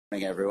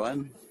Morning,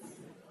 everyone.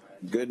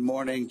 Good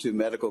morning to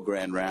Medical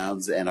Grand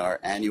Rounds and our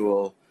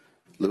annual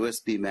Lewis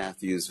B.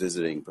 Matthews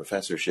Visiting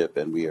Professorship,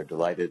 and we are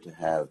delighted to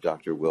have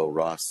Dr. Will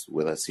Ross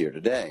with us here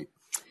today.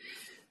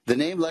 The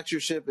name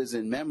lectureship is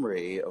in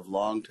memory of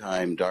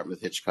longtime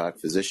Dartmouth-Hitchcock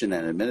physician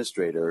and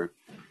administrator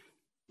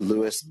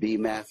Lewis B.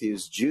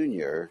 Matthews,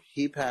 Jr.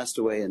 He passed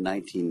away in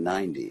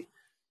 1990,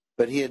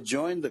 but he had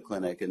joined the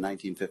clinic in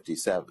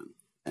 1957,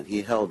 and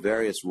he held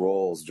various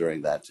roles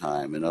during that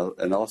time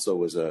and also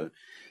was an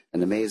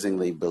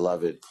amazingly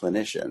beloved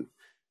clinician.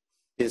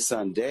 His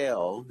son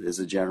Dale is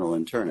a general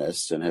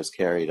internist and has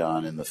carried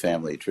on in the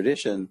family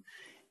tradition.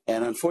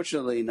 And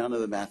unfortunately, none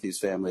of the Matthews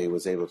family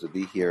was able to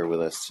be here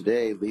with us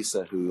today.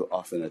 Lisa, who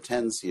often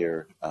attends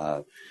here,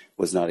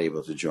 was not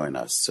able to join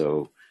us.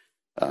 So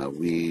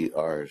we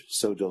are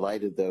so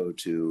delighted, though,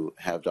 to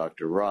have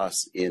Dr.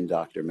 Ross in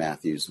Dr.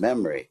 Matthews'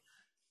 memory.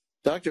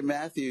 Dr.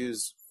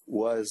 Matthews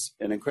was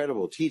an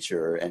incredible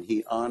teacher, and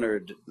he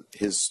honored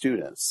his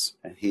students.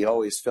 And he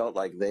always felt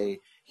like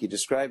he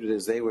described it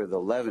as they were the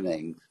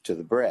leavening to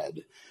the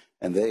bread,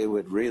 and they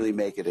would really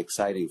make it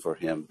exciting for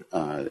him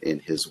in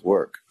his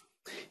work.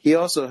 He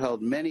also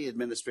held many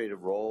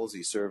administrative roles.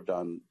 He served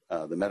on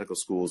the medical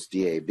school's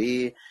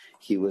DAB.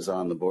 He was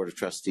on the board of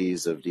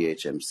trustees of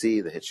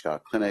DHMC, the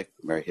Hitchcock Clinic,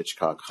 Mary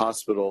Hitchcock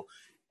Hospital,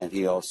 and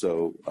he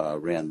also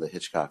ran the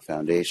Hitchcock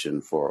Foundation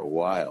for a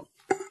while.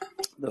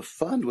 The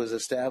fund was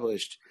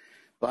established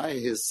by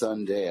his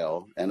son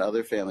Dale and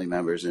other family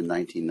members in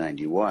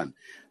 1991.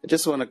 I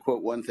just want to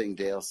quote one thing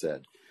Dale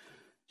said.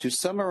 "To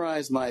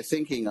summarize my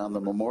thinking on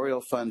the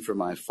memorial fund for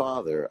my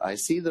father, I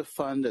see the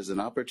fund as an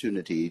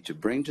opportunity to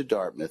bring to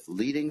Dartmouth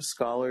leading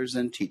scholars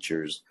and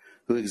teachers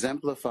who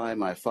exemplify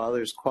my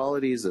father's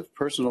qualities of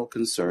personal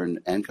concern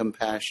and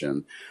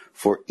compassion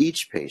for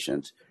each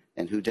patient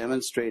and who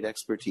demonstrate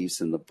expertise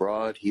in the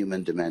broad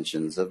human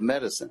dimensions of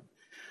medicine.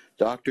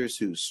 Doctors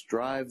who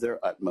strive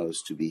their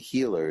utmost to be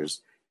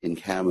healers, in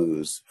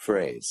Camus'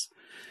 phrase."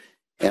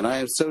 And I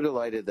am so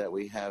delighted that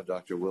we have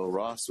Dr. Will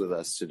Ross with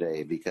us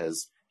today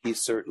because he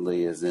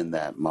certainly is in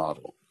that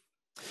model.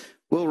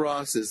 Will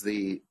Ross is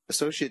the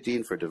Associate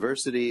Dean for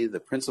Diversity, the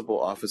Principal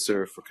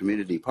Officer for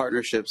Community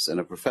Partnerships,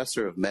 and a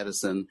Professor of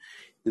Medicine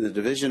in the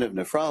Division of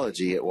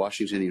Nephrology at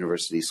Washington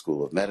University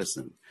School of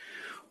Medicine.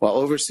 While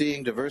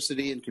overseeing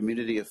diversity and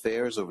community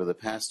affairs over the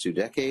past 2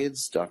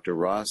 decades, Dr.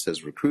 Ross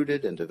has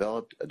recruited and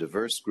developed a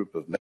diverse group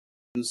of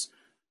students,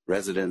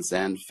 residents,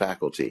 and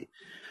faculty.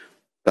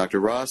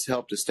 Dr. Ross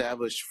helped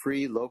establish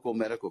free local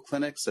medical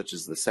clinics such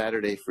as the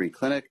Saturday Free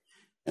Clinic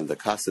and the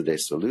Casa de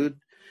Salud,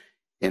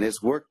 and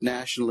has worked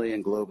nationally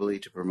and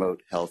globally to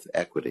promote health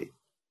equity.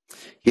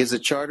 He is a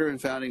charter and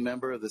founding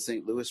member of the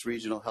St. Louis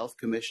Regional Health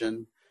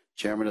Commission,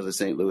 chairman of the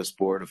St. Louis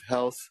Board of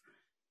Health,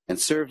 and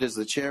served as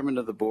the chairman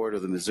of the board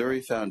of the Missouri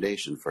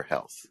Foundation for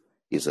Health.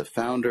 He is a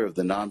founder of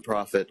the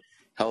nonprofit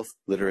Health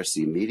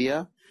Literacy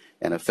Media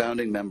and a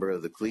founding member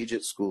of the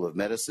Collegiate School of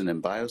Medicine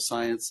and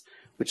Bioscience,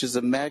 which is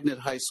a magnet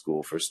high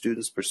school for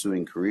students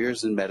pursuing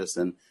careers in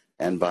medicine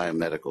and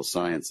biomedical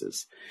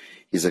sciences.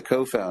 He's a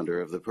co-founder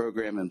of the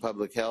program in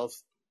public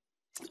health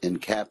in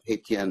Cap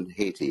Haitien,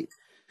 Haiti.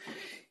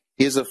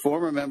 He is a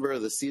former member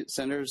of the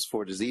Centers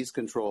for Disease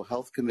Control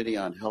Health Committee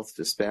on Health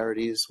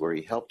Disparities, where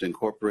he helped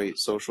incorporate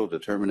social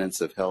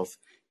determinants of health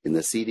in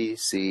the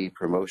CDC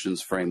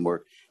Promotions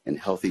Framework and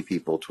Healthy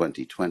People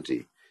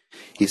 2020.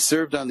 He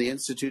served on the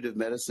Institute of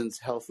Medicine's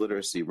Health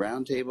Literacy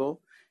Roundtable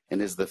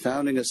and is the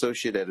founding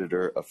associate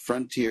editor of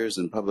Frontiers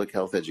in Public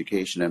Health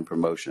Education and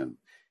Promotion.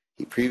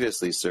 He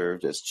previously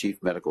served as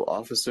chief medical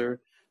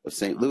officer of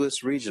St.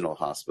 Louis Regional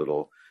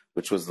Hospital,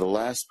 which was the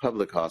last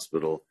public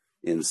hospital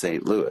in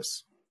St.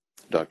 Louis.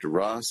 Dr.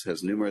 Ross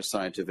has numerous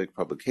scientific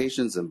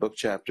publications and book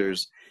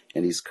chapters,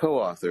 and he's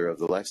co-author of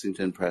the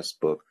Lexington Press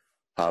book,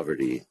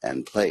 Poverty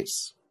and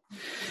Place.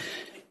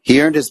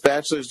 He earned his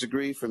bachelor's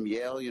degree from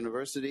Yale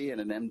University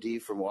and an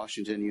MD from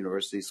Washington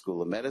University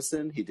School of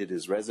Medicine. He did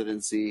his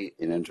residency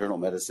in internal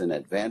medicine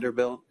at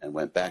Vanderbilt and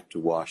went back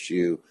to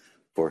WashU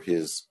for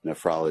his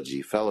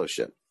nephrology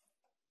fellowship.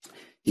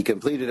 He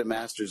completed a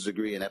master's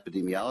degree in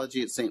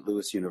epidemiology at St.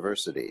 Louis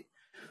University.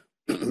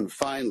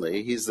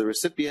 Finally, he's the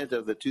recipient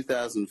of the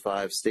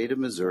 2005 State of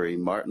Missouri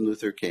Martin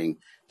Luther King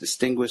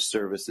Distinguished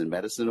Service in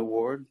Medicine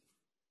Award,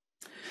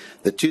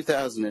 the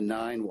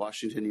 2009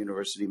 Washington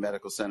University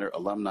Medical Center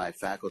Alumni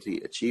Faculty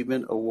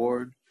Achievement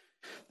Award,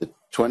 the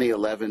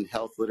 2011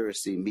 Health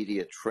Literacy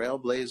Media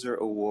Trailblazer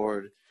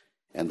Award,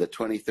 and the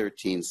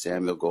 2013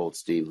 Samuel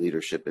Goldstein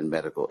Leadership in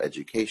Medical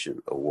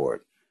Education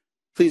Award.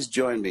 Please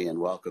join me in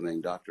welcoming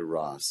Dr.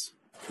 Ross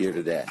here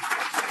today.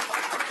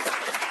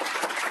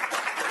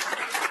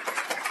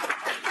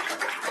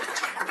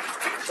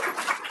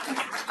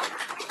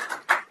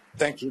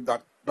 Thank you,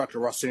 Dr.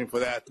 Rossini, for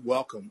that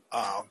welcome.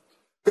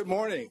 Good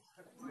morning.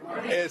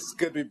 It's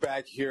good to be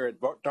back here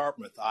at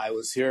Dartmouth. I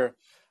was here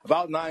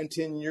about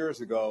 9-10 years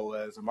ago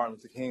as a Martin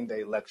Luther King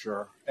Day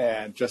lecturer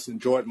and just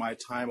enjoyed my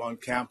time on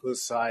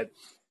campus. I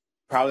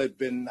probably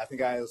been, I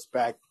think I was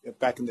back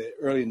in the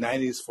early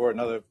 90s for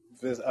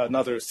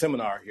another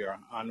seminar here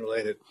on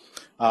Related.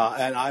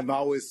 And I'm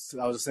always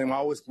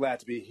glad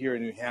to be here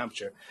in New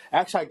Hampshire.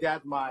 Actually, I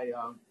got my,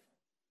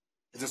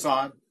 is this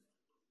on?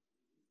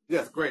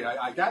 Yes, great.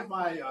 I got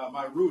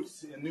my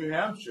roots in New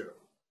Hampshire.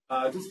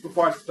 Just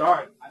before I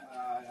start,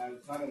 I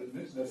was not going to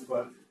mention this,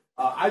 but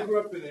I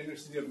grew up in the inner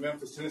city of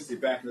Memphis, Tennessee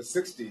back in the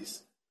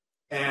 60s.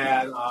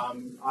 And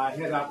I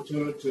had the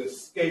opportunity to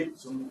escape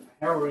some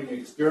harrowing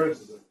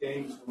experiences of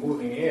gangs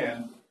moving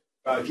in.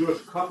 A Jewish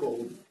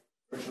couple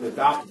virtually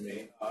adopted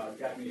me,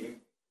 got me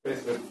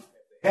basically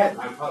ahead.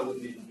 I probably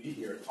wouldn't even be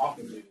here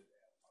talking to you.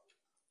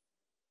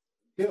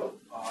 Killed.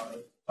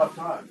 Tough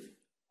time.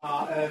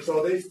 And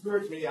so they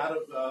spirited me out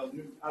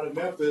of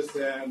Memphis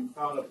and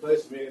found a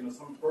place for me in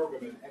some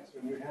program in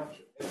Exeter, New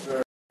Hampshire.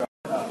 Exeter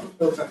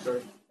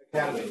Exeter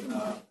Academy,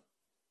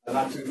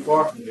 not too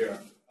far from here.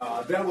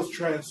 That was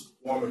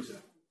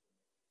transformative,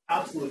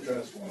 absolutely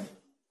transformative.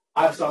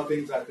 I saw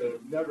things I could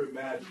have never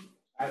imagined.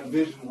 I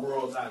envisioned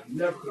worlds I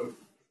never could have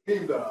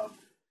dreamed of.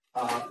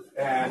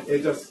 And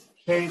it just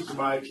changed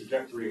my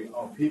trajectory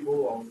on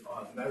people,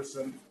 on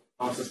medicine,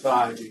 on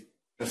society.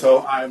 And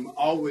so I'm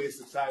always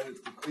excited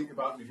to think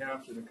about New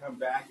Hampshire and come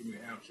back to New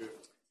Hampshire.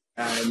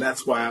 And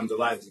that's why I'm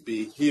delighted to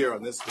be here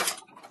on this day.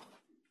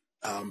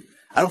 I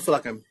don't feel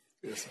like I'm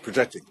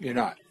projecting. You're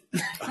not.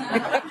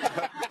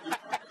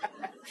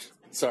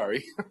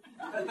 Sorry.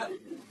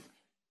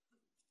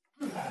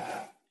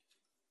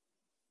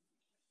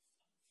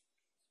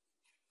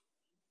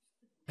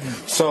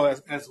 So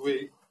as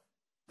we're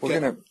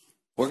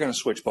gonna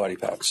switch body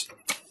packs.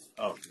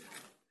 Oh.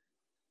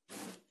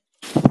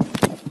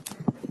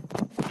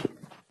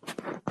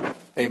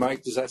 Hey,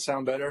 Mike, does that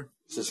sound better?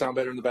 Does it sound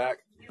better in the back?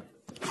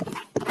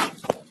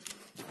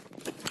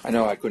 I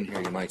know I couldn't hear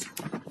you, Mike.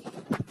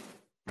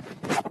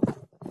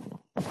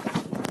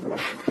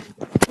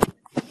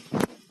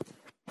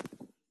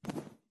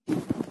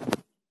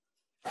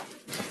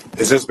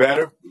 Is this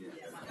better?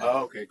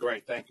 Oh, okay,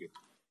 great. Thank you.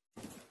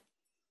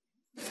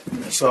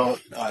 So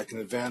I can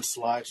advance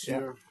slides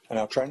here. And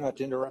I'll try not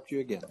to interrupt you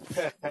again.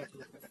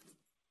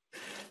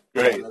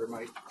 Great.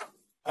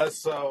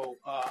 So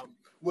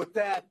with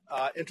that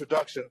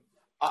introduction,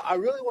 I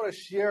really want to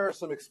share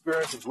some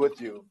experiences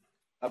with you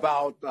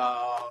about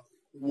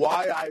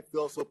why I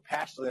feel so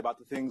passionately about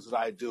the things that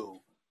I do,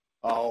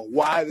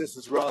 why this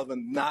is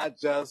relevant not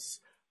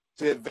just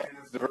to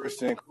advance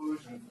diversity and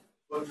inclusion,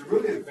 but to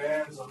really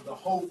advance the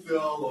whole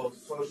field of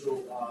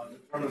social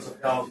determinants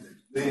of health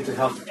leading to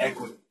health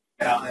equity.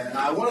 And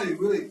I want to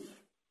really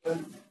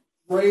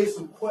raise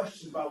some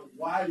questions about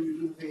why we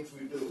do the things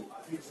we do.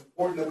 I think it's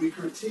important that we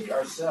critique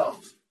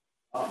ourselves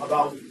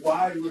about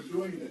why we're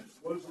doing this.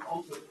 What is the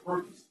ultimate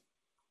purpose?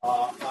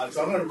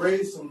 So I'm going to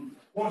raise some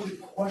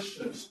pointed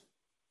questions,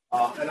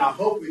 and I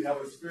hope we have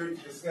a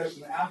spirited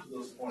discussion after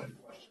those pointed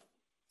questions.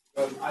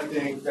 Because I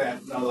think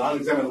that the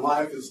unexamined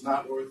life is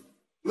not worth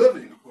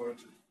living, according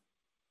to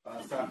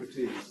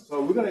Socrates.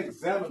 So we're going to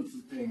examine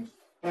some things.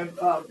 And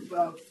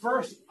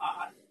first,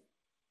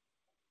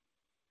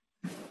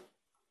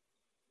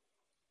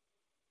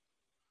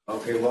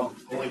 okay, well,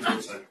 only for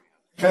a second.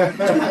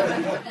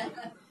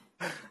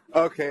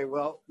 Okay,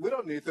 well, we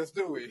don't need this,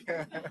 do we?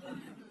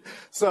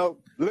 So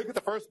look at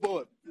the first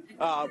bullet.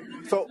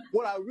 So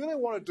what I really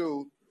want to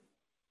do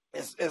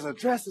is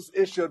address this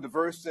issue of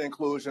diversity and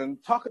inclusion,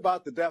 talk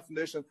about the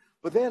definition,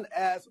 but then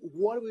ask,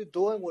 what are we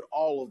doing with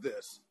all of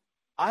this?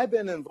 I've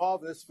been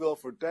involved in this field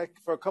for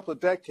a couple of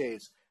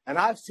decades, and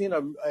I've seen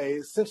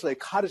essentially a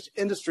cottage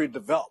industry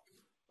develop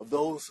of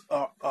those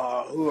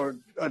who are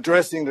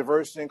addressing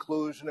diversity and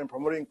inclusion and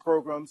promoting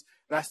programs.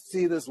 And I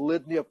see this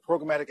litany of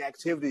programmatic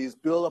activities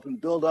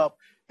build up,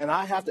 and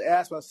I have to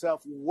ask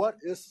myself, what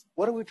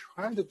are we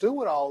trying to do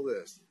with all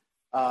this?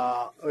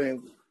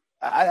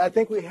 I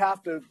think we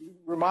have to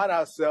remind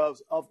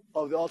ourselves of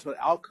the ultimate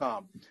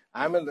outcome.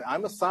 I'm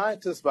a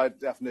scientist by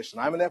definition.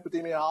 I'm an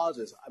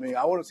epidemiologist. I mean,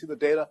 I want to see the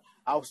data.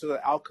 I want to see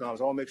the outcomes.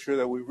 I want to make sure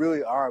that we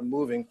really are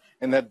moving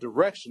in that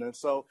direction. And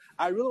so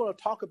I really want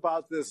to talk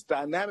about this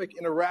dynamic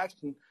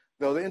interaction,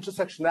 the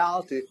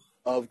intersectionality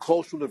of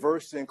cultural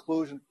diversity and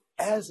inclusion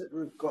as it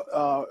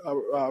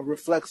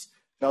reflects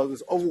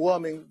this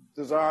overwhelming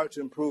desire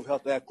to improve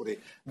health equity.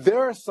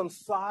 There are some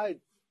side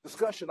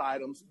discussion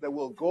items that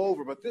we'll go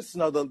over, but this,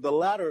 the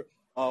latter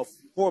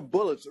 4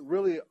 bullets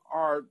really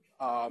are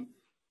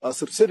a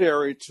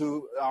subsidiary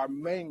to our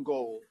main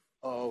goal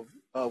of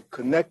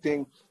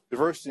connecting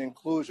diversity and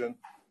inclusion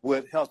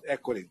with health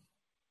equity.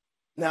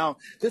 Now,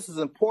 this is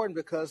important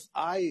because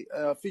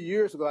a few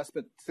years ago, I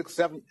spent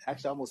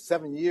almost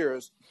 7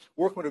 years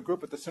working with a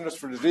group at the Centers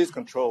for Disease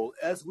Control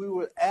as we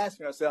were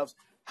asking ourselves,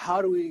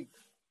 how do we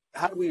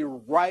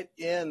write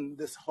in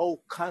this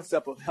whole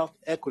concept of health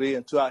equity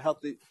into our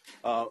Healthy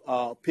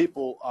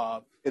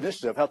People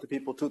initiative, Healthy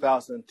People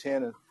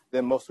 2010, and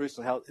then most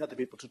recently Healthy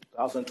People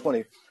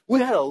 2020.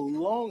 We had a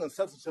long and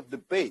substantive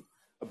debate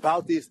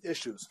about these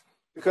issues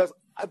because,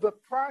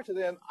 but prior to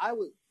then, I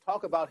would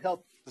talk about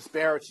health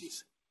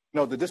disparities,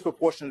 the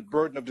disproportionate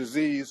burden of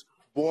disease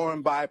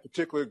borne by a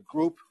particular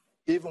group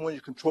even when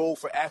you control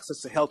for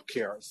access to health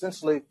care.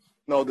 Essentially,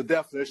 the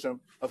definition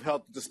of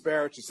health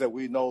disparities that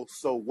we know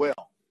so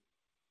well.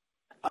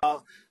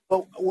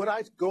 But when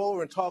I go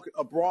over and talk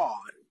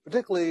abroad,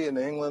 particularly in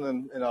England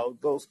and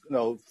those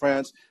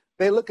friends,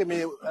 they look at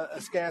me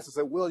askance and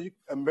say, "Will, you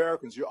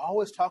Americans, you're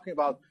always talking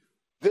about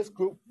this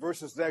group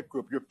versus that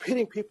group. You're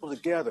pitting people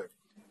together.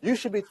 You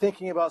should be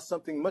thinking about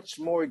something much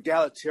more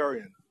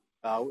egalitarian.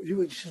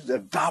 You should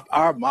adopt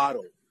our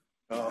model.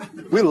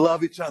 We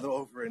love each other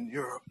over in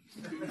Europe."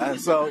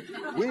 And so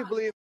we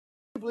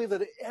believe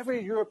that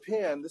every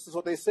European, this is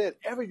what they said,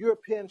 every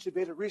European should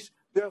be able to reach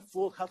their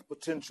full health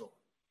potential.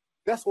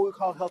 That's what we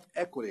call health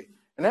equity.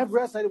 And that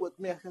resonated with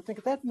me. I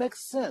think that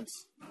makes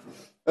sense.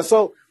 And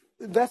so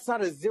that's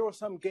not a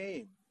zero-sum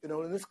game.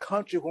 In this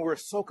country, when we're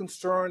so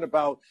concerned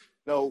about,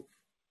 you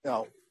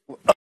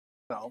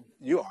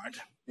aren't.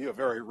 You're a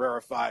very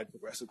rarefied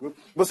progressive group.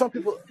 But some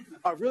people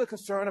are really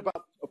concerned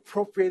about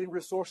appropriating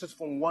resources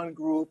from one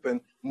group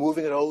and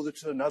moving it over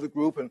to another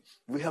group. And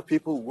we have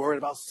people worried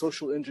about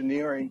social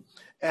engineering.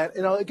 And,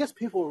 it gets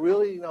people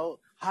really,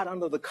 hot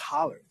under the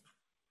collar.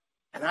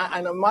 And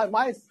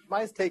my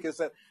take is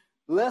that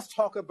let's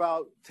talk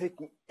about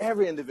taking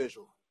every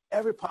individual,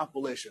 every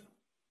population,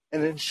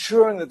 and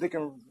ensuring that they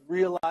can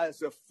realize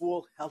their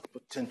full health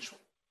potential.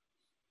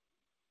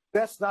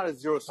 That's not a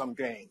zero-sum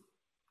game.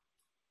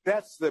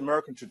 That's the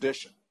American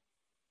tradition.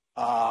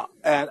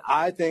 And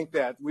I think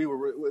that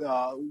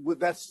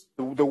that's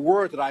the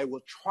word that I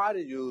will try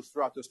to use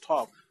throughout this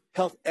talk,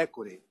 health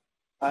equity.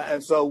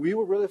 And so we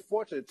were really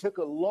fortunate. It took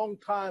a long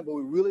time, but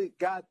we really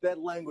got that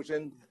language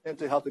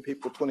into Healthy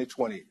People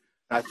 2020.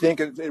 And I think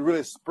it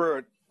really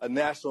spurred a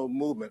national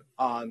movement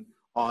on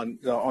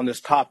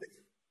this topic.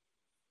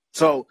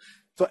 So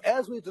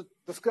as we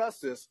discuss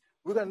this,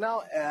 we're going to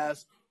now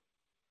ask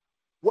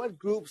what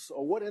groups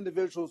or what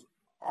individuals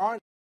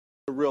aren't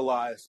to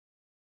realize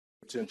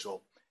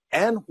potential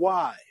and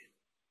why.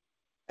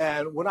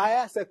 And when I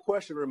ask that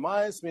question, it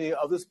reminds me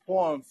of this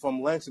poem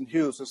from Langston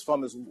Hughes. It's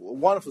from this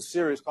wonderful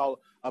series called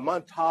A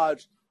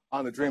Montage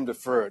on the Dream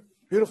Deferred.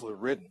 Beautifully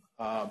written.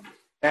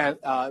 And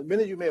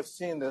many of you may have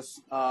seen this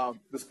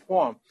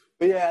poem.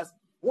 But he asks,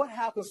 what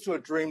happens to a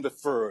dream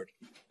deferred?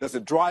 Does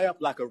it dry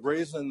up like a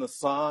raisin in the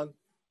sun,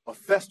 or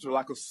fester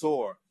like a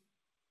sore,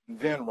 and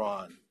then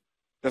run?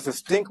 Does it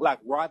stink like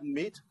rotten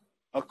meat,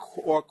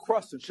 or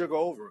crust and sugar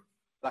over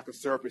like a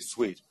syrupy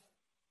sweet?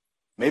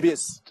 Maybe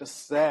it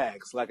just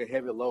sags like a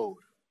heavy load,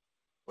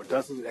 or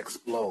does it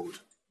explode?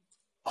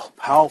 Oh,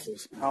 powerful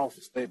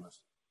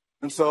statements.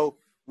 And so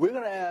we're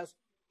going to ask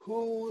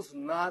who's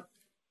not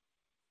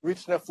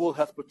reaching their full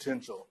health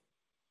potential?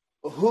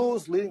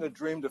 Who's leading a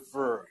dream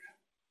deferred?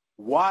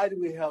 Why do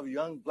we have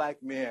young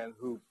black men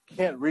who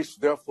can't reach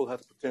their full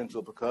health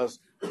potential because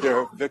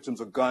they're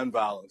victims of gun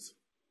violence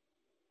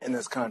in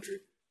this country?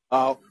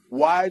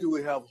 Why do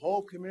we have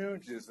whole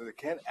communities that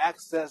can't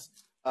access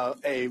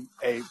a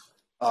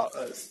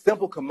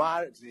simple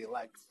commodity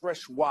like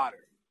fresh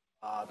water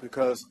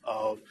because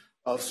of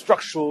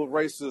structural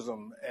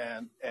racism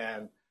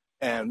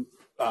and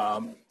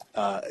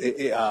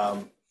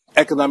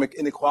economic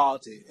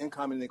inequality,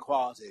 income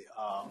inequality?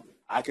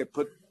 I could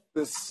put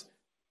this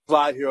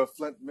slide here of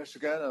Flint,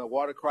 Michigan, and a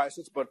water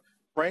crisis, but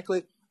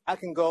frankly, I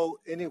can go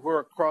anywhere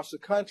across the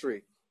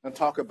country and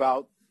talk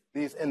about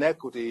these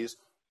inequities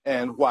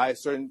and why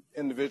certain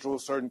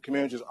individuals, certain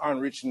communities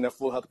aren't reaching their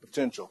full health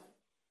potential.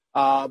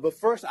 But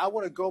first, I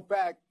want to go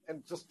back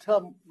and just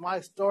tell my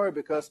story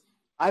because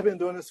I've been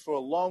doing this for a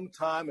long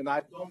time, and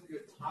I don't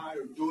get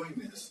tired of doing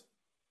this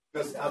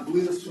because I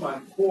believe this to my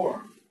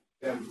core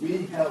that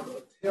we have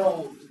a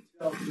tale to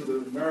tell to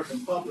the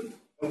American public,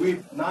 and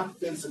we've not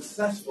been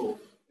successful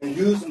in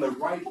using the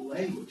right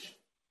language.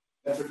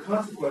 As a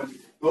consequence,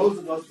 those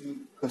of us who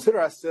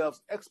consider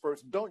ourselves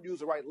experts don't use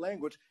the right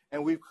language,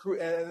 and we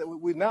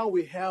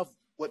have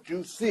what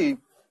you see.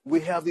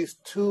 We have these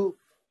two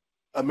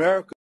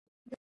Americas,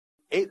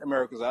 8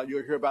 Americas out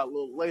you'll hear about a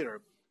little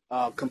later,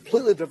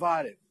 completely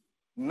divided,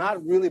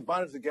 not really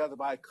bonded together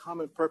by a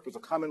common purpose, a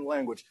common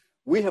language.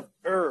 We have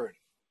erred,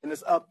 and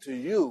it's up to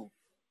you,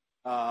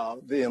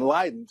 the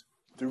enlightened,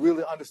 to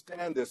really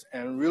understand this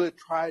and really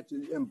try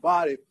to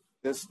embody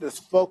this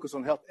focus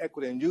on health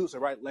equity and use the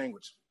right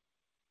language.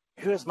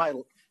 Here's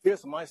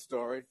my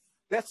story.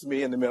 That's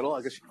me in the middle.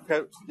 I guess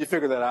you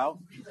figured that out.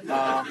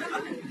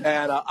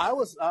 I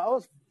was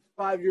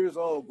 5 years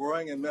old,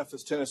 growing in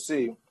Memphis,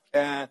 Tennessee,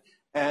 and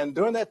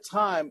during that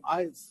time,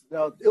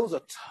 it was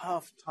a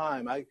tough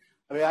time. I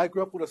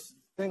grew up with a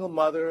single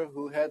mother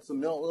who had some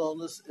mental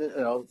illness,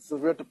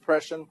 severe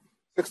depression,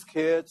 6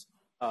 kids,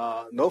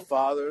 no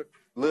father,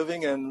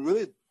 living in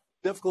really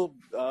difficult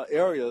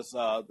areas,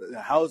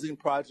 housing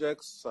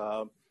projects,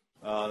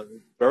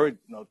 very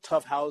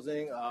tough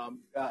housing,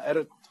 at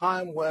a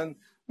time when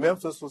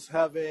Memphis was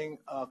having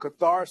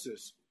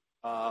catharsis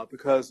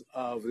because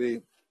of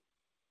the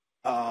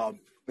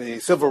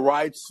civil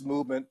rights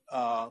movement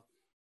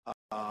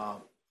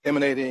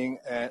emanating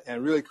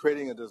and really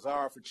creating a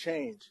desire for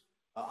change.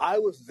 I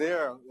was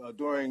there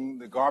during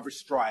the garbage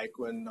strike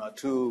when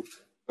 2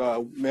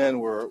 men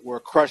were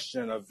crushed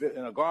in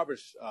a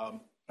garbage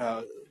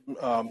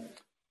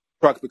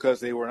truck because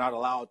they were not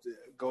allowed to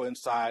go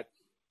inside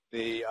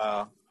the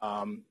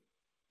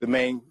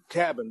main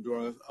cabin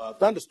during a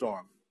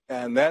thunderstorm.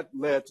 And that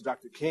led to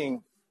Dr.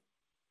 King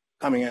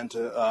coming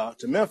into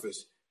to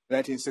Memphis in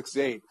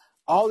 1968.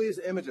 All these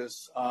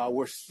images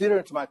were seared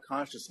into my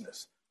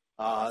consciousness.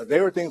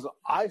 They were things that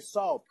I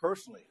saw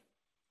personally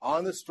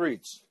on the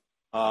streets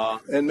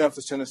in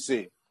Memphis,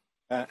 Tennessee.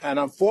 And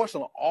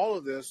unfortunately, all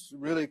of this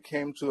really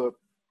came to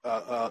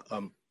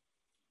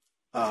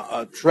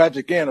a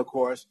tragic end, of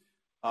course,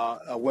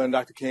 when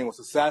Dr. King was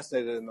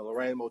assassinated in the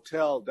Lorraine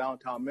Motel,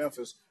 downtown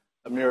Memphis,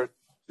 a mere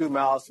 2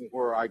 miles from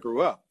where I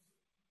grew up.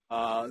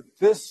 And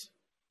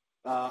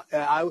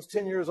I was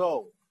 10 years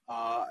old,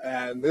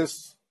 and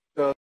this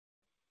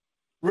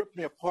ripped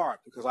me apart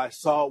because I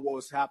saw what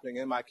was happening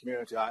in my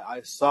community.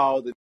 I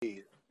saw the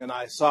need, and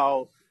I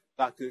saw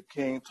Dr.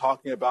 King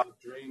talking about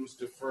dreams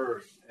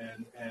deferred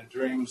and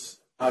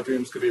how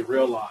dreams could be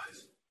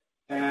realized.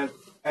 And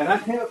I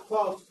came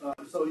across,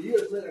 so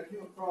years later, I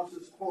came across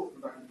this quote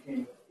from Dr.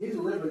 King. He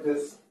delivered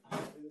this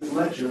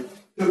lecture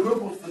to a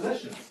group of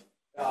physicians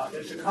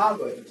in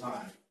Chicago at the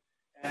time.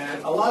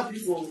 And a lot of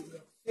people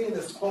seen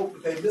this quote,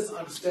 but they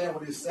misunderstand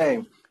what he's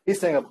saying. He's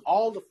saying of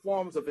all the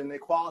forms of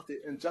inequality,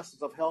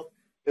 injustice of health,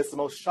 it's the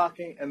most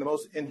shocking and the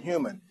most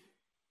inhuman.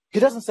 He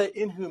doesn't say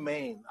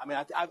inhumane. I mean,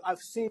 I've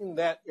seen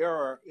that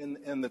error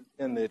in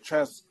the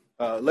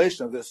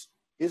translation of this.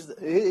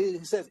 He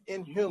says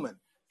inhuman,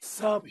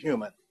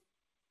 subhuman,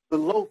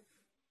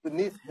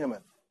 beneath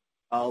human,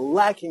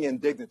 lacking in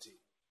dignity.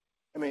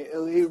 I mean,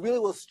 he really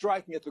was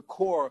striking at the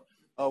core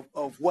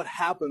of what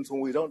happens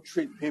when we don't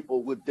treat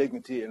people with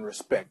dignity and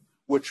respect.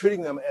 We're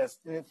treating them as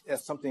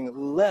something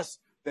less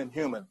than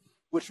human,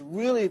 which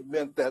really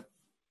meant that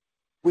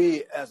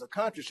we as a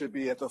country should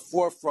be at the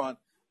forefront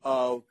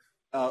of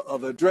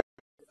addressing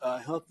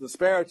health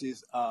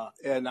disparities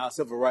in our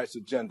civil rights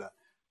agenda.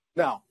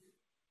 Now,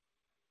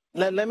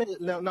 let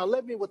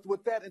me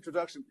with that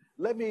introduction,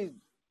 let me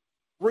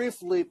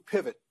briefly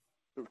pivot.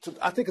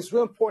 I think it's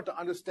real important to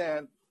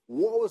understand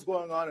what was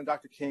going on in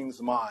Dr.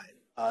 King's mind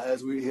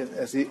as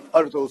he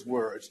uttered those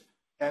words,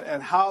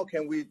 and how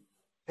can we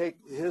take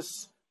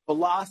his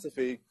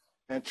philosophy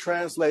and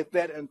translate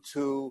that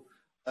into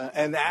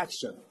an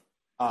action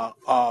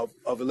of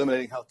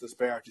eliminating health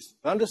disparities.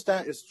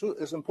 Understand,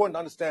 it's important to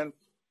understand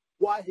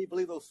why he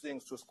believed those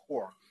things to his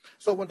core.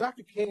 So when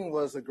Dr. King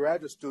was a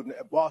graduate student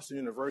at Boston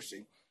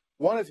University,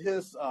 one of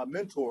his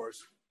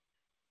mentors,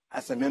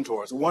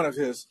 one of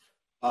his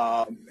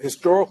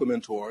historical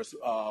mentors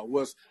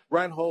was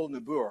Reinhold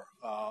Niebuhr,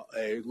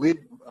 a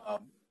leading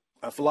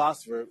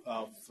philosopher,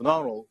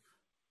 phenomenal,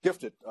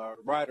 gifted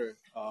writer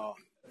at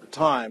the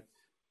time.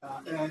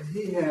 And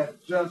he had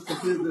just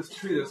completed this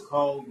treatise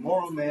called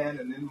Moral Man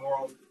and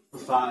Immoral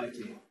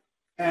Society.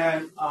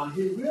 And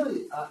he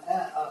really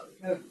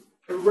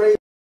raised a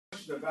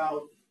question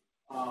about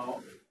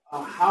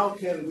how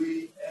can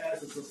we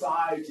as a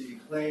society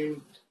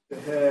claim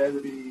to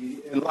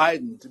be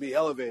enlightened, to be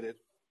elevated,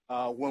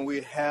 when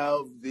we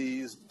have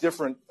these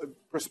different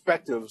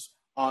perspectives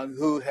on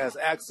who has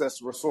access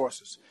to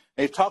resources.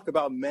 And he talked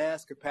about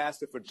man's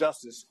capacity for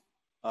justice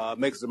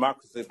makes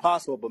democracy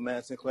possible, but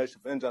man's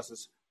inclination for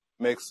injustice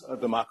makes a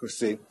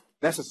democracy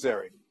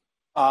necessary.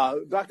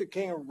 Dr.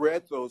 King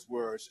read those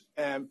words,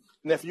 and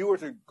if you were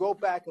to go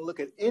back and look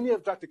at any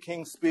of Dr.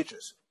 King's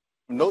speeches,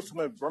 notes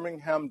from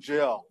Birmingham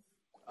jail,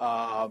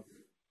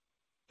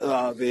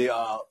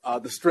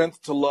 the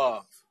strength to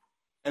love,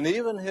 and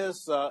even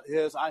his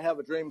I Have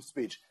a Dream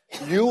speech,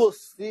 you will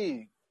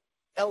see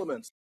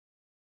elements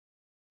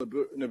of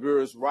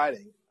Niebuhr's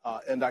writing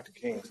in Dr.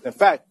 King's. In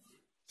fact,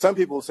 some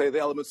people say the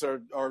elements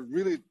are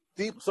really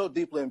so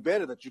deeply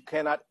embedded that you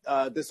cannot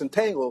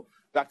disentangle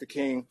Dr.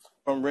 King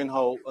from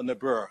Reinhold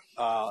Niebuhr.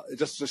 It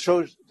just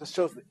shows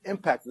the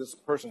impact this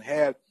person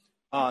had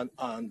on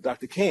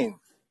Dr. King.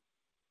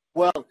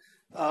 Well,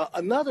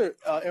 another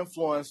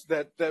influence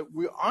that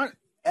we aren't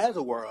as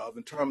aware of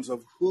in terms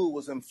of who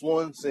was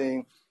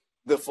influencing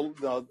the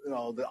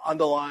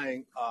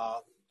underlying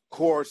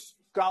core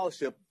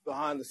scholarship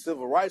behind the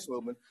civil rights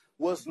movement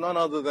was none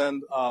other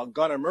than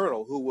Gunnar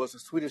Myrdal, who was a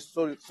Swedish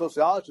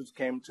sociologist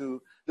who came to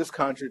this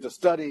country to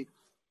study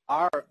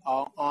our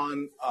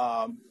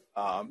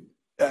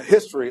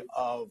history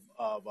of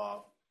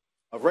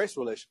race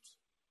relations.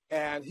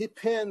 And he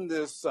penned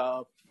this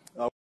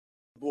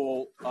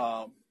book,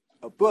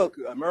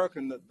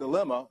 American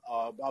Dilemma,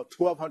 about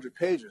 1,200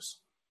 pages.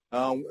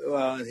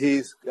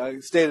 He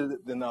stated,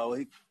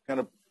 he kind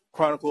of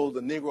chronicled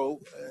the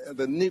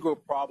Negro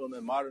problem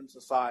in modern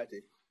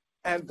society,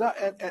 and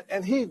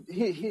he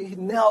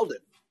nailed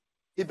it.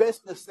 He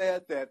basically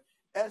said that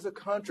as a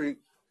country,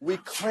 we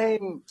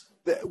claim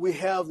that we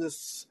have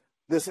this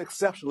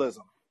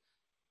exceptionalism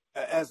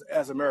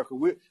as America.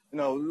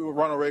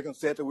 Ronald Reagan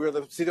said that we're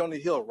the city on the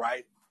hill,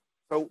 right?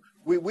 So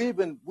we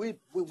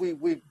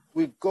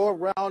go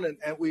around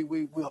and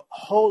we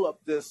hold up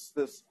these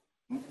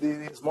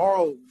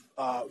moral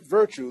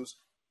virtues,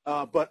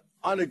 but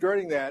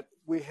undergirding that,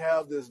 we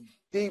have this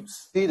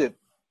deep-seated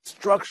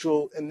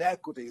structural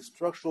inequity,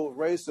 structural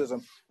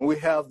racism, and we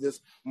have this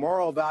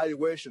moral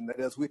evaluation that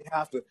is, we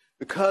have to,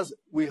 because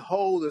we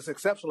hold this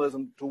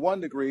exceptionalism to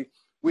one degree,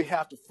 we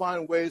have to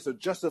find ways of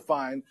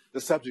justifying the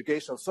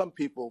subjugation of some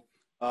people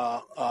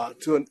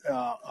to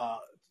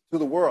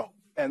the world,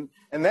 and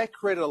that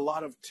created a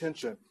lot of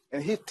tension,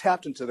 and he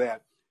tapped into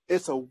that.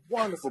 It's a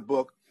wonderful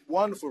book,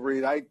 wonderful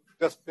read. I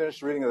just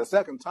finished reading it a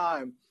second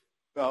time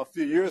a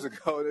few years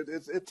ago, and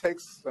it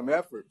takes some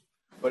effort,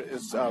 but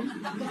it's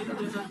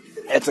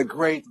a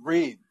great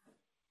read.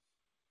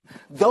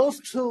 Those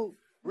two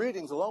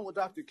readings, along with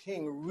Dr.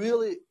 King,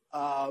 really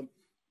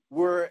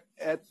were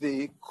at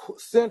the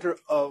center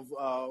of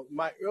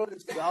my early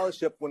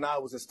scholarship when I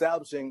was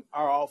establishing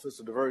our Office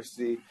of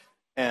Diversity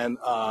and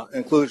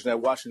Inclusion at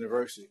Washington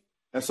University.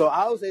 And so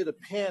I was able to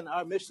pen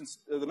our mission,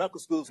 the medical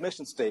school's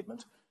mission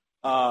statement.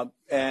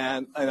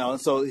 And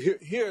so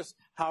here's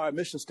how our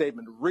mission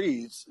statement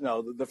reads.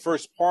 The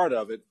first part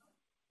of it,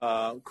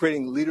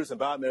 creating leaders in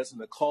biomedicine,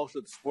 the culture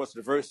that supports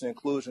diversity,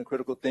 inclusion,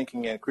 critical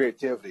thinking, and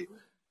creativity.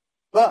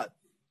 But,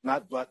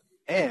 not but,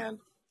 and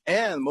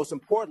most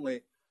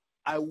importantly,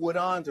 I went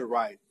on to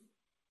write,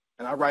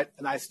 and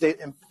I state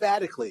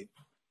emphatically,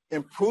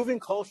 improving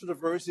cultural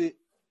diversity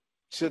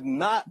should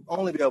not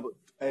only be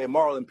a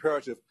moral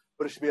imperative,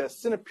 but it should be a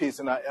centerpiece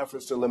in our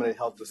efforts to eliminate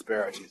health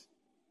disparities.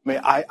 I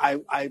mean,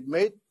 I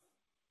made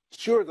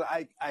sure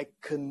that I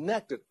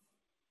connected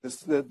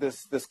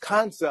this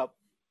concept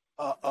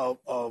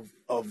of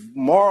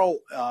moral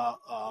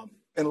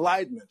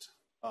enlightenment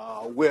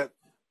with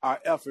our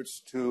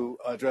efforts to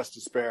address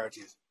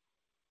disparities.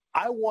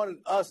 I wanted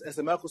us as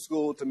a medical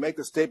school to make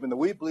the statement that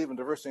we believe in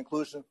diversity and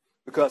inclusion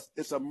because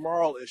it's a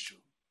moral issue.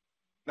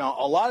 Now,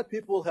 a lot of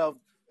people have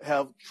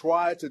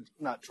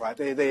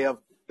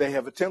they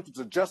have attempted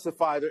to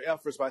justify their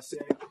efforts by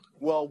saying,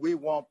 well, we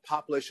want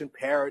population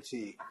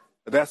parity.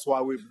 That's why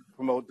we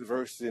promote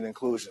diversity and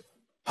inclusion.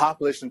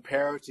 Population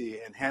parity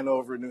in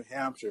Hanover, New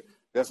Hampshire.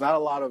 There's not a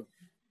lot of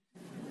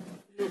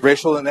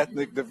racial and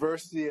ethnic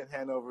diversity in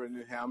Hanover and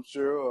New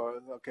Hampshire,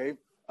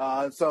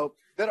 so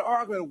that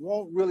argument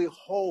won't really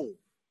hold.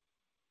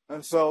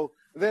 And so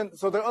there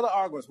are other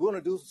arguments. We want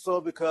to do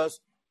so because,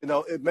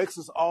 it makes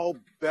us all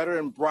better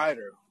and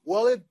brighter.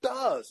 Well, it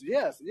does.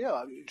 Yes.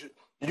 Yeah.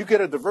 You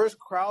get a diverse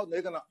crowd, and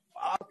they're going to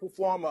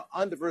outperform an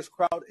undiverse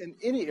crowd in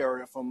any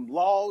area, from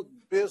law,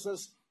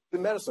 business, to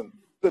medicine.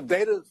 The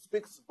data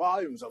speaks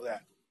volumes of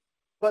that.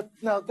 But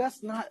now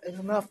that's not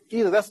enough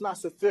either. That's not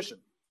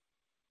sufficient.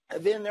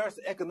 And then there's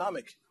the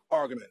economic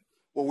argument.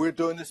 Well, we're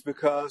doing this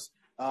because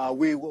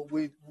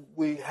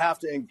we have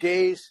to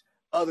engage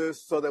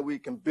others so that we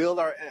can build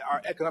our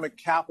economic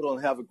capital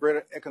and have a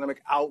greater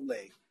economic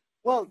outlay.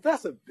 Well,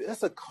 that's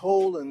a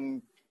cold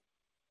and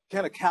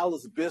kind of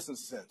callous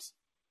business sense.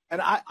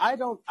 And I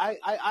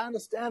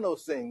understand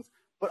those things,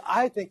 but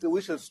I think that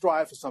we should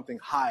strive for something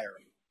higher.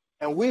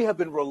 And we have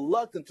been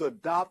reluctant to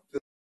adopt the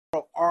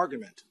moral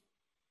argument.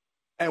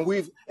 And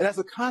as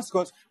a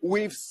consequence,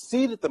 we've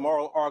ceded the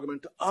moral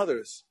argument to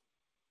others.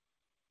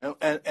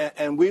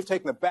 And we've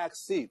taken a back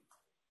seat.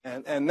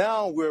 And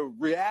now we're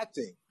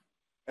reacting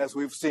as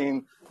we've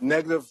seen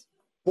negative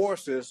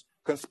forces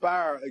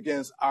conspire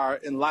against our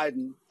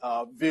enlightened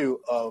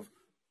view of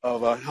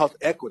health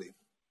equity.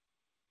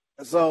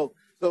 And so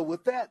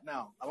with that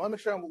now, I want to make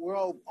sure we're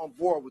all on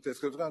board with this,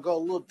 because we're going to go a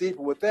little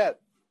deeper with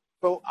that.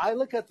 So I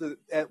look at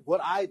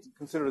what I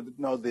consider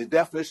the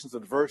definitions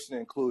of diversity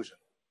and inclusion.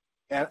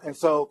 And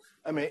so,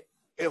 I mean,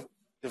 if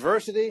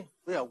diversity,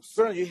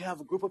 certainly you have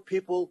a group of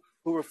people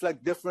who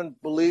reflect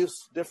different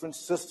beliefs, different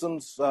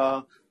systems,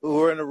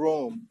 who are in a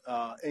room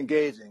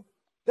engaging.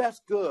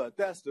 That's good.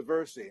 That's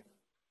diversity.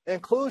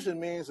 Inclusion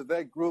means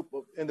that group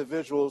of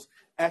individuals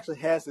actually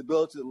has the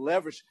ability to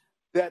leverage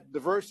that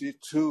diversity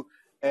to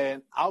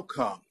an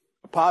outcome,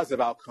 a positive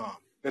outcome.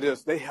 That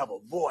is, they have a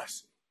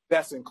voice.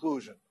 That's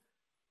inclusion.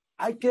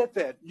 I get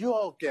that. You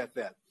all get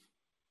that.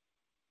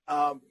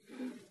 I'm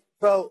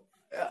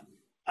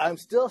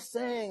still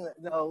saying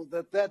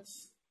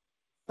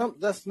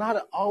that's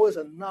not always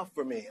enough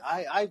for me.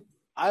 I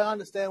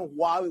understand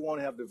why we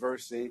want to have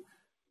diversity,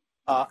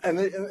 and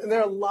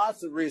there are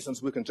lots of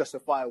reasons we can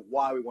justify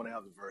why we want to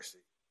have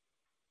diversity.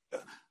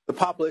 The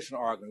population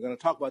argument, I'm going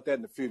to talk about that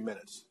in a few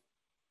minutes.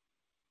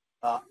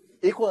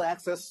 Equal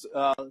access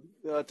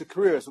to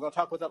careers, we're going to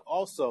talk about that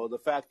also. The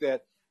fact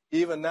that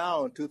even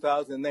now in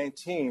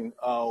 2019,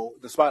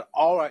 despite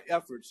all our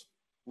efforts,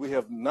 we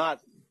have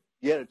not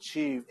yet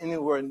achieved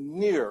anywhere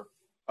near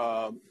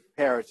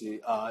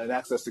parity in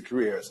access to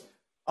careers.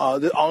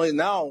 Only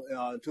now,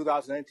 in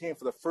 2019,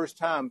 for the first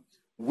time,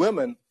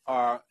 women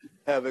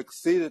have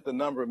exceeded the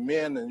number of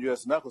men in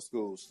U.S. medical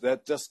schools.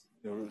 That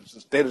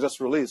data just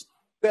released.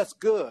 That's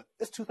good.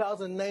 It's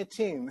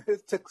 2019.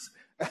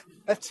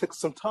 That took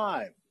some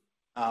time,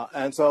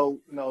 and so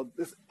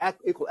this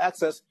equal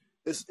access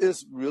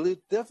is really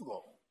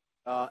difficult.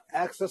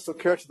 Access to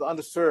care to the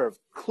underserved,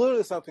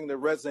 clearly something that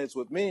resonates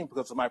with me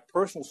because of my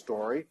personal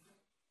story.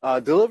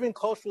 Delivering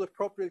culturally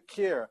appropriate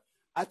care,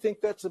 I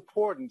think that's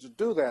important to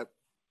do that.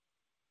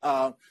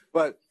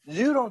 But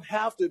you don't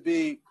have to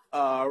be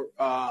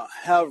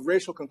have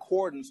racial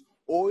concordance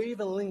or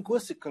even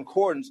linguistic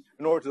concordance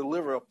in order to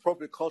deliver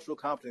appropriate cultural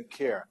competent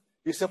care.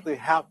 You simply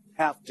have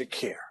to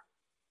care.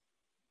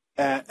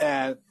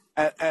 And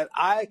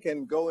I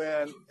can go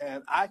in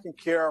and I can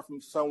care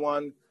from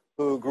someone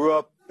who grew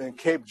up in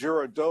Cape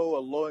Girardeau, a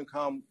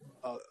low-income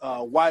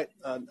white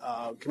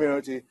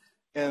community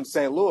in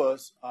St.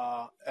 Louis,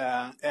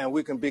 and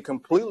we can be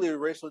completely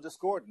racially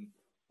discordant.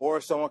 Or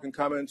someone can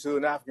come into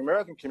an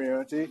African-American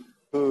community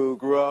who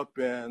grew up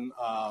in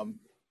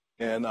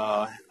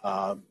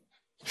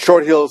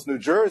Short Hills, New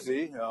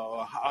Jersey,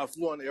 a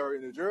affluent area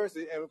in New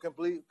Jersey,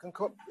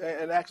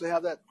 and actually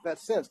have that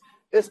sense.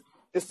 It's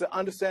the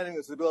understanding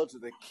its ability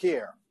to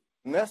care.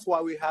 And that's why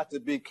we have to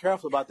be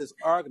careful about this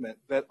argument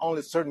that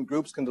only certain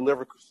groups can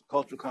deliver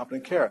culturally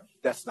competent care.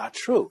 That's not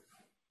true.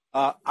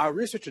 Our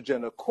research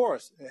agenda, of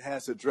course,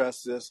 has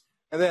addressed this.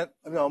 And then,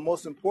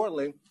 most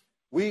importantly,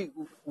 we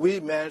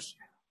manage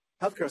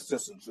healthcare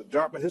systems. The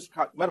Dartmouth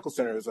Hitchcock Medical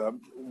Center is a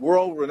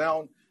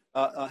world-renowned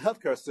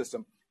healthcare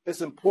system.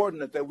 It's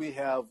important that we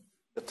have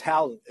the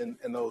talent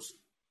in those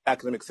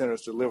academic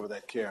centers to deliver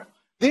that care.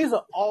 These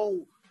are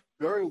all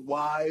very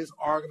wise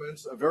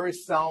arguments, very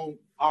sound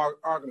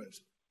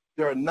arguments.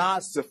 They're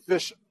not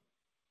sufficient.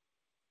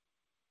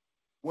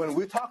 When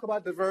we talk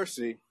about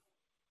diversity,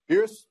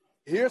 here's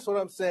what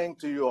I'm saying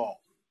to you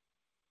all.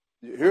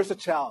 Here's the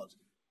challenge.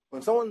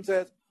 When someone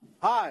says,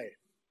 "Hi,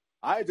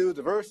 I do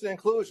diversity and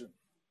inclusion,"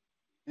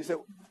 you say,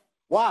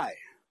 "Why?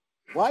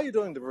 Why are you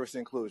doing diversity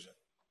and inclusion?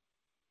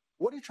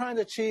 What are you trying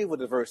to achieve with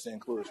diversity and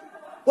inclusion?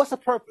 What's the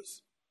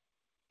purpose?"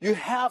 You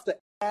have to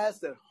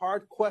ask that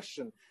hard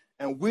question,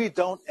 and we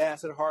don't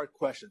ask that hard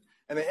question.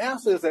 And the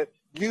answer is that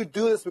you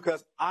do this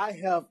because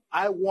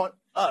I want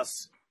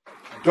us,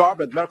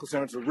 Dartmouth Medical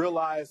Center, to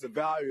realize the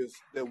values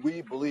that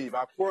we believe,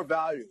 our core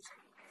values.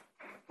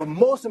 But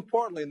most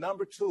importantly,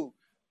 number two,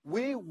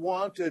 we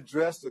want to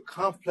address the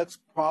complex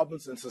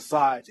problems in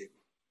society.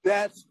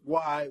 That's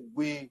why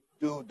we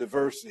do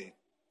diversity.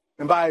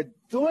 And by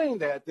doing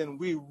that, then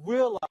we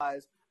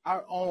realize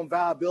our own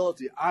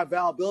viability. Our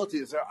viability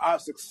is our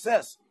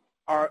success,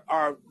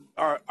 our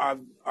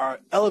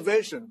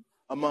elevation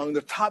among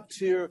the top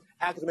tier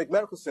academic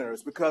medical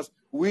centers, because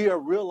we are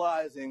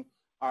realizing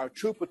our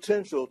true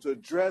potential to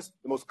address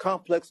the most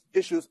complex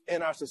issues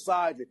in our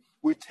society.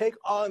 We take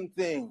on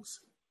things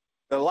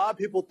that a lot of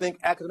people think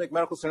academic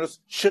medical centers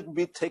shouldn't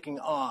be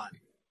taking on.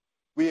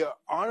 We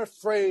aren't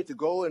afraid to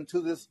go into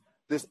this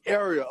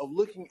area of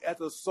looking at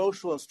the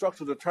social and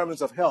structural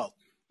determinants of health.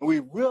 And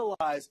we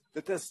realize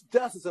that that's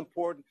just as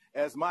important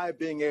as my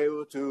being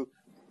able to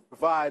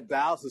provide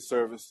dialysis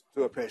service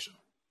to a patient.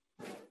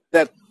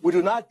 That we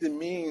do not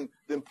demean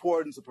the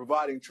importance of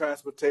providing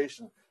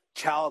transportation,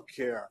 child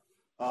care,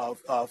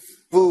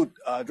 food,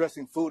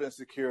 addressing food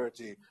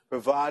insecurity,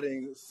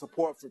 providing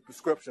support for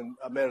prescription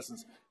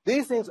medicines.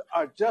 These things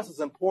are just as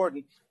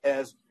important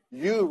as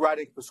you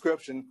writing a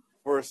prescription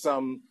for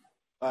some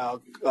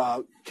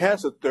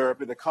cancer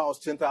therapy that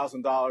costs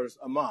 $10,000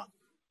 a month.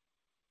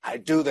 I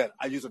do that.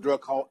 I use a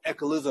drug called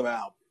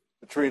eculizumab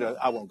to treat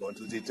I won't go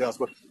into the details,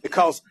 but it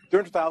costs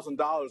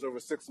 $300,000 over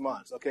 6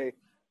 months, okay?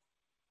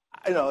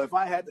 If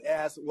I had to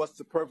ask what's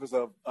the purpose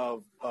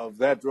of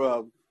that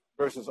drug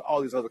versus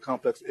all these other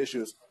complex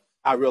issues,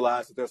 I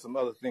realize that there's some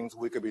other things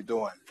we could be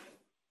doing.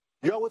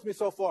 You all with me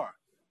so far?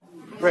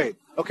 Great.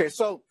 Okay,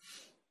 so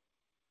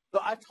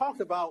I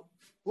talked about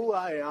who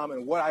I am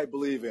and what I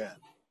believe in.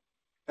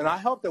 And I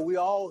hope that we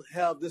all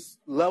have this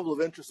level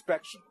of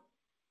introspection,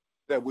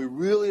 that we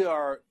really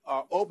are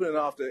open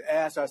enough to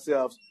ask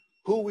ourselves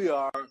who we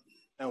are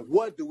and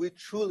what do we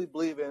truly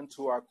believe in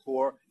to our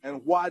core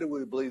and why do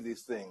we believe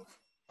these things.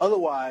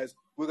 Otherwise,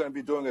 we're going to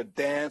be doing a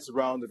dance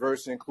around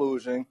diversity and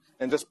inclusion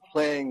and just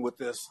playing with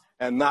this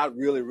and not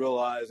really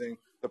realizing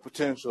the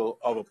potential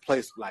of a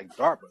place like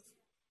Dartmouth.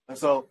 And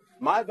so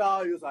my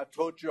values, I've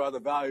told you, are the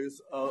values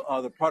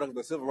of the product of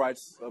the civil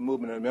rights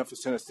movement in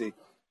Memphis, Tennessee.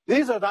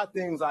 These are not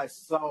things I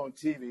saw on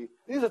TV.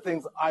 These are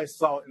things I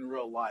saw in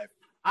real life.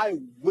 I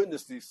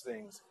witnessed these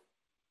things.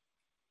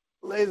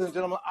 Ladies and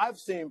gentlemen, I've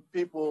seen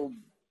people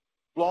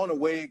blown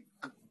away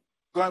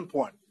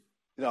gunpoint,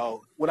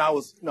 when I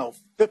was,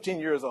 15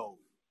 years old.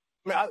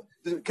 I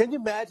mean, can you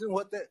imagine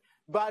what that,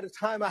 by the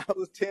time I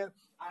was 10,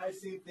 I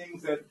see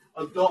things that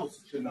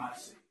adults should not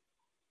see.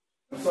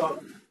 And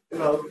so,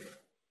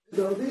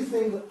 these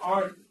things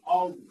aren't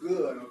all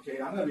good,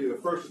 okay? I'm going to be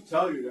the first to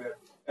tell you that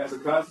as a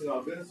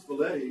classmate, Vince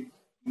Folletti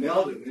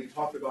nailed it when he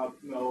talked about,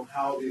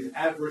 how these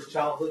adverse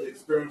childhood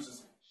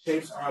experiences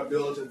shapes our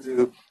ability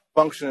to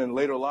function in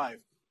later life.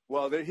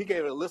 Well, he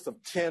gave a list of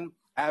 10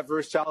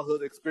 adverse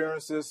childhood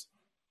experiences,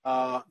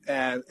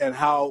 and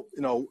how,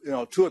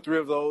 2 or 3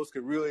 of those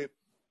could really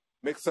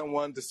make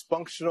someone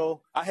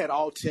dysfunctional. I had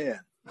all 10.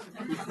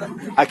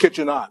 I kid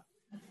you not.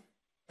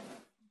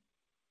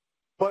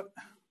 But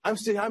I'm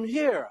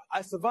here.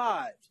 I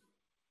survived.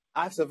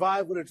 I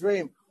survived with a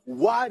dream.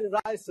 Why did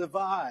I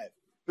survive?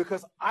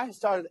 Because I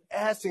started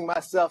asking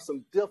myself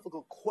some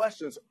difficult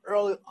questions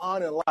early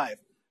on in life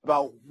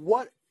about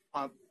what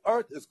on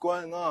earth is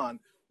going on?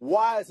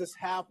 Why is this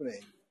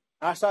happening?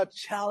 And I started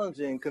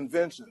challenging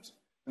conventions.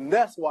 And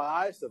that's why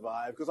I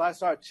survived, because I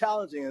started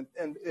challenging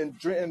and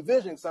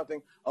envisioning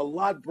something a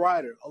lot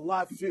brighter,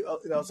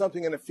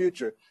 something in the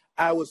future.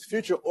 I was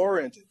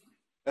future-oriented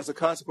as a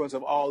consequence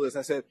of all this.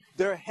 I said,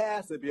 there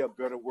has to be a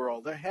better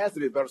world. There has to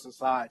be a better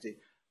society.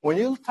 When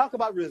you talk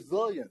about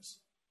resilience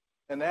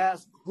and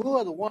ask who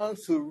are the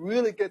ones who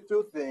really get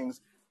through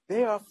things,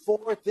 they are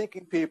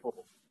forward-thinking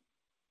people.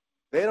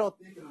 They don't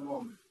think in a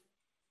moment.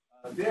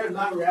 They're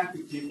not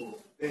reactive people.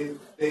 They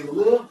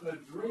live in a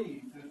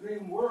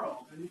dream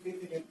world. And you keep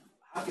thinking,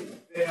 are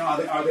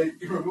they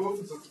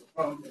removed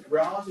from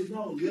reality?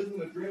 No, living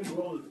in a dream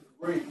world is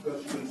great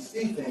because you can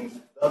see things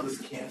that others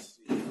can't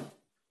see.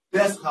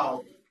 That's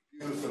how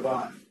you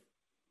survive.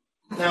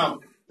 Now,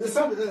 this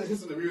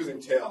is an amusing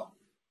tale.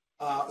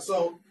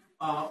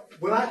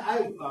 When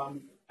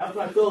after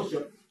my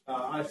fellowship,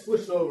 I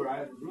switched over.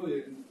 I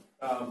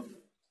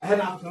had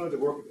an opportunity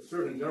to work with the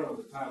Surgeon General at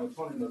the time, with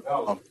Tony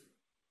Novello,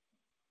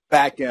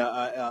 back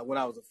when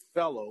I was a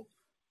fellow,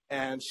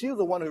 and she was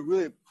the one who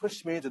really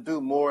pushed me to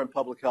do more in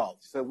public health.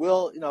 She said,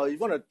 "Will, you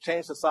want to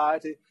change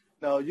society?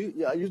 No,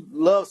 you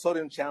love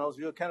sodium channels.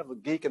 You're kind of a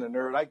geek and a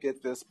nerd. I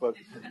get this, but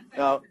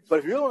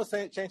if you want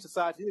to change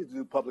society, you need to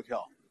do public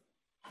health."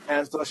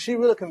 And so she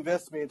really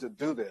convinced me to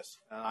do this,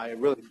 and I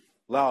really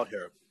allowed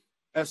her.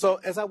 And so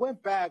as I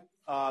went back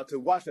to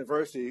Washington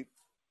University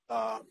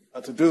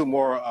to do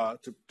more,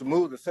 to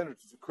move the center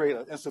to create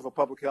an Institute for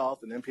Public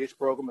Health, an MPH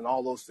program, and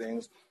all those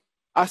things,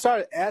 I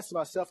started asking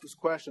myself this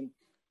question: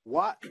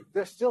 why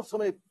there's still so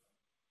many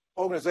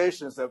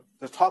organizations that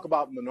talk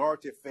about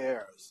minority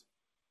affairs,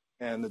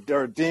 and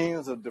there are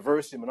deans of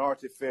diversity and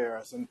minority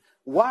affairs, and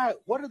why?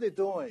 What are they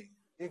doing?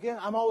 Again,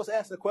 I'm always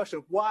asking the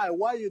question: why?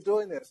 Why are you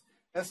doing this?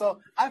 And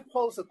so I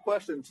posed a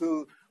question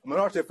to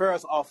minority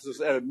affairs officers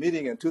at a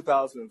meeting in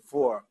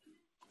 2004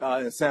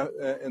 in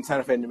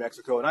Santa Fe, New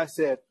Mexico, and I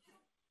said,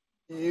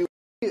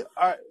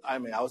 I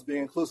was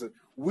being inclusive.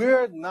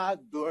 We're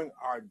not doing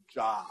our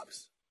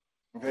jobs.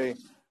 Okay,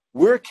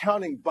 we're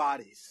counting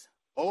bodies.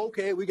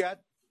 Okay, we got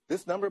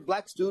this number of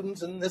black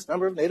students and this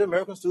number of Native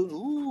American students.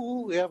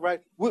 Ooh, yeah, right.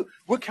 We're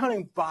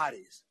counting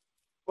bodies.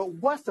 But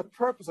what's the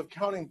purpose of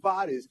counting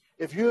bodies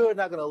if you're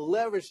not going to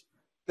leverage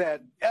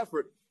that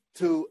effort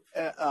to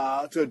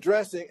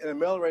addressing and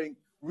ameliorating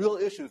real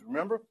issues?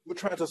 Remember, we're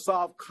trying to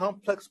solve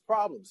complex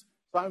problems.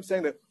 So I'm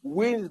saying that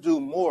we need to do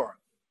more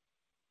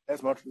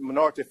as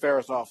minority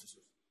affairs officers.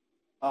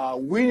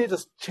 We need to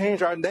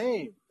change our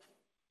name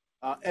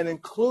and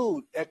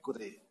include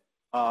equity,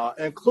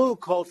 include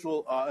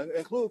cultural,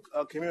 include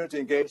community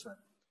engagement.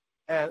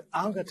 And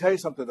I'm going to tell you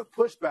something. The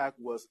pushback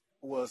was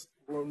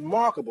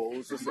remarkable. It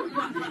was just,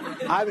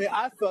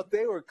 I felt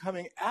they were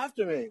coming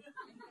after me.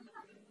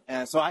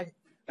 And so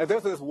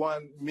there's this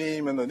one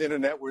meme on the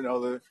internet where,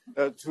 the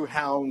two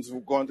hounds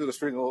going through the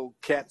street and the little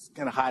cats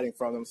kind of hiding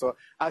from them. So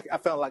I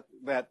felt like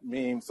that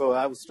meme. So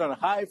I was trying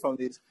to hide from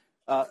these.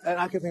 And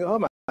I could think, oh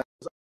my God, I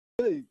was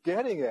really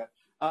getting it.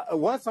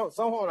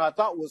 Someone I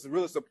thought was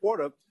really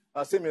supportive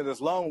sent me this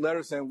long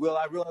letter saying, "Will,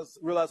 I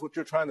realize what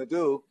you're trying to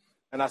do,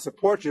 and I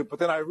support you." But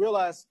then I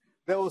realized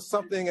there was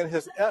something in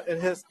his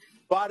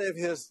body of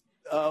his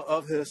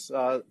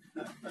So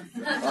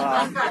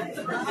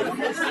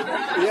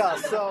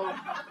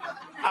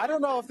I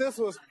don't know if this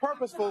was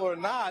purposeful or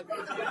not,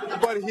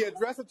 but he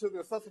addressed it to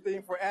the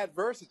substitute for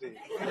adversity.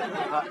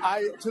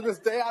 To this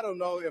day, I don't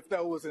know if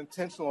that was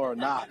intentional or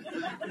not,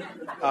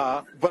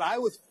 but I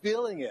was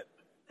feeling it.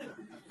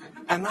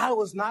 And I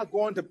was not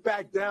going to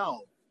back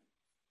down.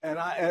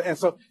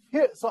 So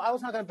I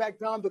was not going to back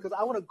down because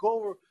I want to go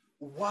over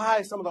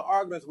why some of the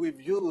arguments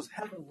we've used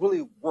haven't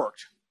really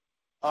worked,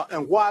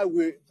 and why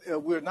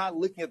we're not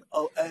looking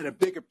at a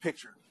bigger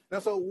picture.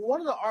 And so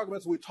one of the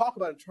arguments we talk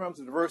about in terms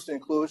of diversity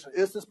and inclusion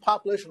is this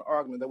population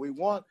argument that we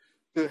want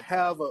to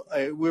have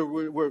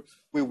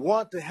we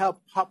want to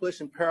have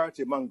population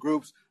parity among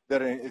groups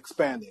that are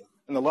expanding.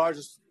 And the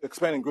largest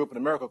expanding group in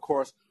America, of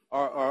course,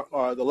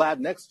 are the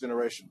Latinx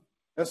generation.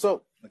 And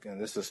so, again,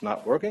 this is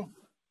not working.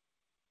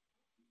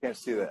 Can't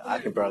see that. I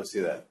can barely see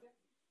that.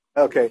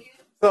 Okay.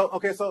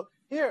 So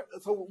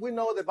we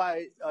know that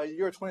by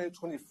year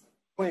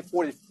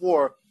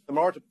 2044, the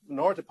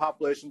minority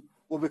population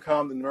will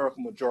become the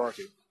numerical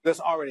majority. This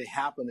already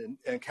happened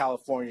in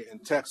California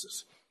and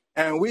Texas.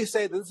 And we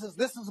say that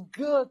this is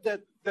good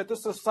that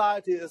this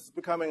society is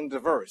becoming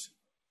diverse.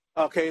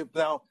 Okay,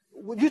 now,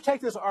 would you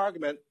take this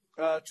argument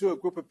to a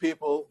group of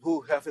people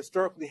who have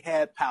historically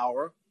had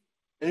power,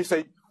 and you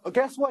say, "Oh,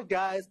 guess what,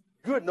 guys?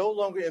 You're no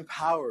longer in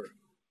power.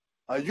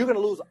 You're going to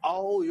lose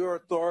all your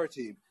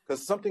authority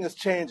because something is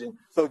changing.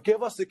 So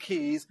give us the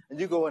keys, and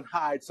you go and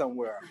hide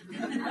somewhere."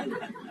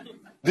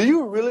 Do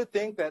you really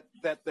think that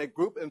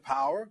group in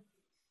power,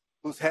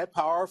 who's had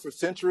power for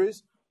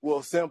centuries,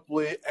 will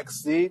simply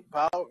concede?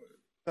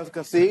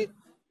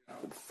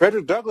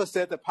 Frederick Douglass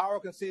said that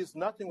power concedes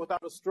nothing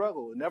without a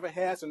struggle. It never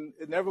has, and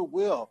it never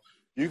will.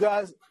 You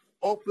guys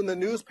open the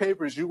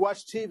newspapers, you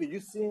watch TV,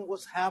 you've seen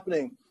what's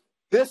happening.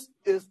 This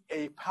is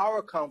a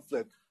power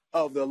conflict.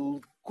 of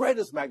the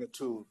greatest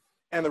magnitude,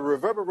 and the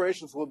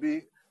reverberations will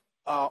be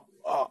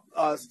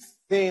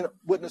seen,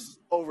 witnessed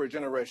over a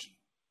generation.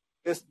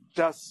 It's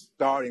just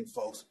starting,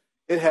 folks.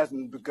 It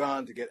hasn't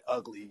begun to get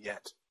ugly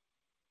yet,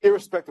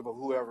 irrespective of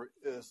whoever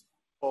is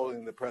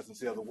holding the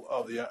presidency of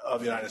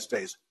the United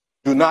States.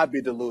 Do not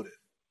be deluded.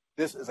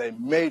 This is a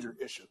major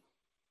issue.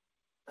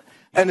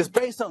 And it's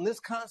based on this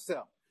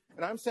concept.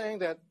 And I'm saying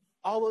that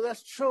although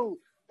that's true,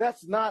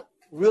 that's not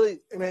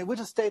really, I mean, we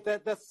just state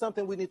that that's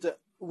something we need to,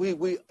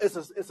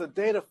 it's a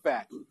data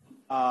fact.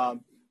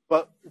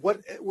 But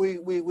what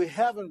we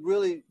haven't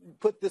really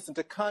put this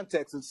into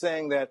context in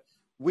saying that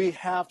we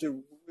have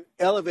to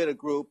elevate a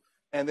group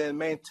and then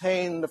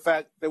maintain the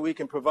fact that we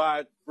can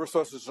provide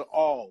resources to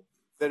all.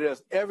 That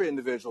is, every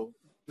individual,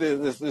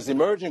 this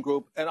emerging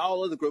group and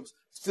all other groups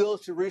still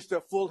should reach their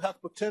full health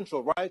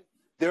potential, right?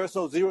 There's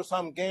no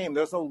zero-sum game.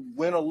 There's no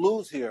win or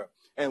lose here.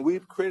 And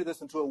we've created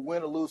this into a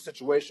win or lose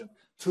situation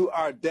to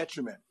our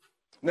detriment.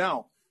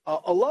 Now,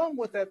 along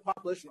with that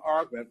population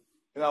argument,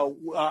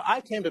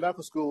 I came to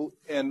medical school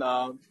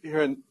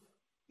here in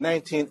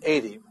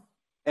 1980,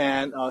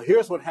 and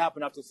here's what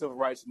happened after the Civil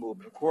Rights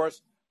Movement. Of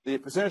course, the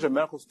percentage of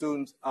medical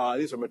students,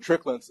 these are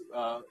matriculants,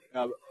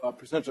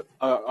 percentage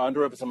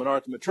underrepresented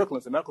minority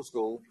matriculants in medical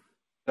school,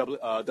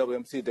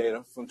 WMC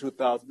data from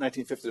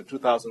 1950 to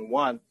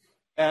 2001,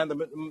 and the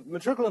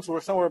matriculants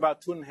were somewhere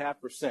about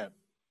 2.5%.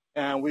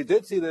 And we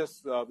did see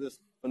this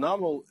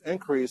phenomenal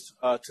increase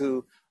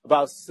to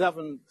about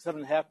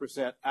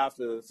 7.5%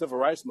 after the Civil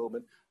Rights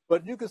Movement.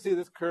 But you can see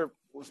this curve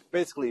was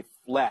basically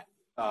flat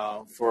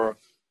for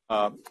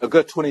a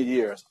good 20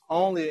 years,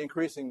 only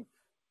increasing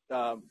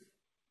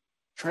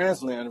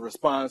transiently in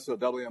response to a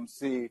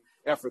WMC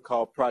effort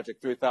called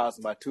Project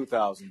 3000 by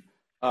 2000,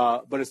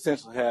 but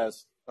essentially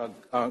has,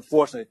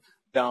 unfortunately,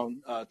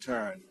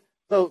 downturned.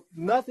 So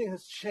nothing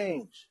has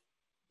changed.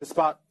 It's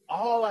about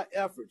all our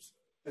efforts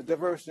at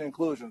diversity and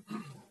inclusion,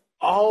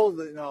 all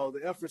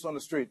the efforts on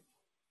the street.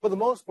 For the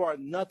most part,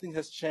 nothing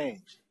has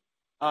changed.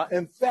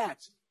 In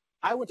fact,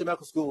 I went to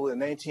medical school in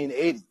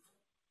 1980,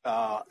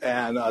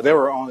 and there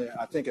were only,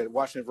 I think, at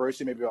Washington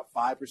University, maybe about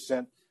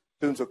 5%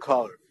 students of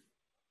color.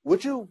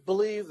 Would you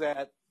believe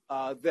that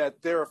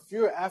that there are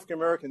fewer African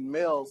American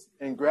males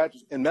in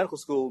medical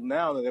school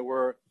now than there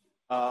were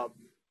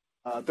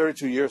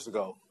 32 years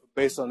ago,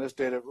 based on this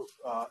data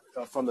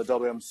from the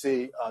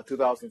WMC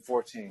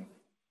 2014?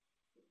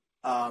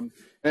 And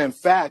in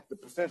fact, the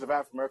percentage of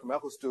African American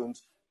medical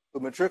students who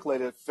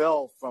matriculated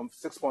fell from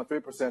 6.3%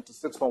 to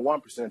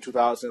 6.1% in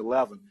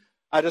 2011.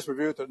 I just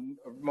reviewed the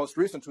most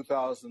recent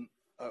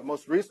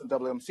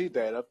WMC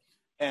data,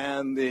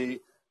 and the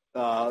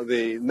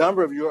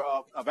number of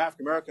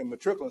African American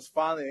matriculants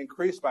finally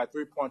increased by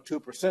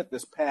 3.2%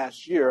 this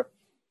past year,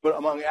 but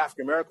among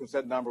African Americans,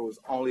 that number was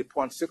only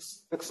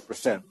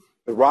 0.66%.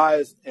 The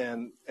rise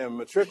in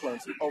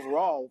matriculants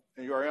overall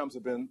in URMs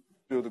have been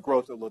through the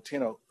growth of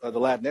the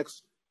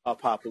Latinx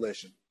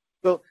population.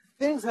 So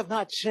things have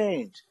not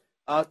changed.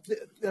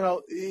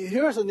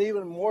 Here's an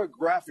even more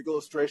graphic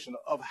illustration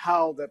of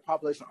how that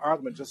population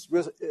argument just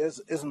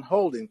isn't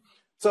holding.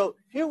 So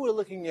here we're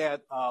looking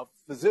at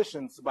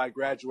physicians by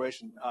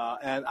graduation,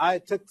 and I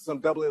took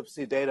some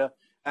WMC data,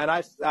 and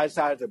I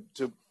decided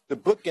to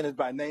bookend it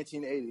by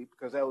 1980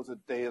 because that was the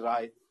day that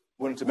I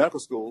went into medical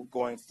school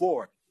going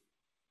forward.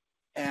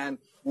 And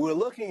we're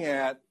looking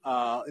at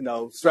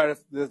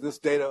this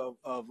data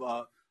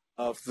of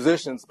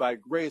physicians by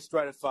grade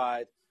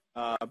stratified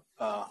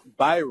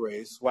by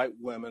race, white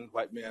women,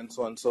 white men,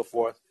 so on and so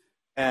forth.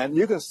 And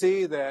you can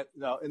see that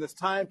in this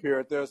time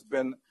period, there's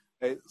been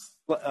a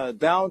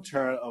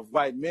downturn of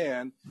white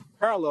men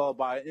paralleled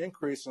by an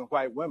increase in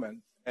white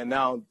women. And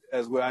now,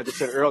 as I just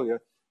said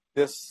earlier,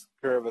 this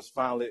curve has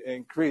finally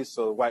increased,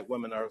 so white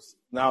women are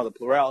now the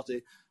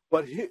plurality.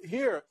 But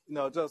here,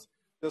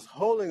 just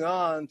holding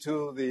on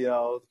to the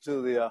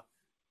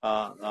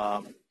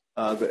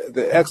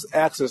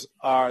x-axis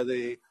are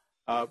the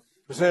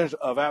percentage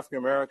of African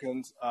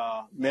Americans,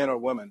 men or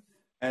women,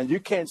 and you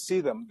can't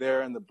see them.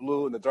 They're in the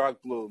blue, in the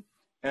dark blue,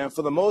 and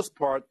for the most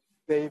part,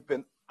 they've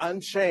been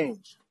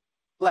unchanged,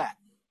 flat,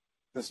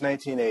 since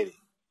 1980.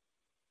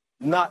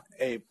 Not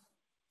a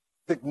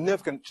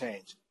significant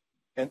change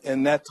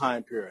in that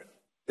time period.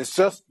 It's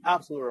just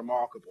absolutely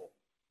remarkable.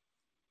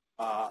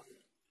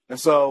 And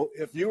so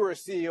if you were a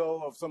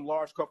CEO of some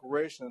large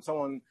corporation and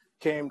someone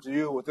came to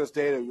you with this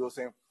data, you were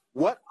saying,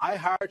 what, I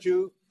hired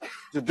you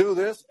to do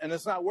this and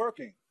it's not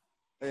working.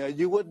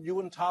 You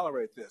wouldn't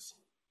tolerate this.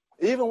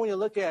 Even when you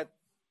look at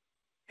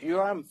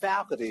URM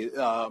faculty,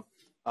 for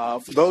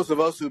those of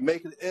us who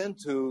make it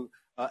into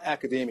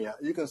academia,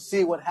 you can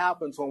see what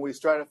happens when we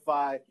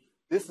stratify.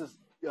 This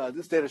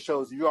data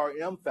shows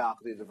URM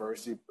faculty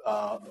diversity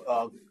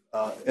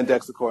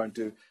index according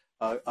to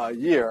a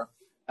year,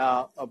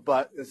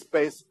 but it's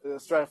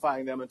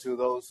stratifying them into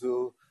those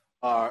who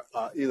are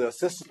either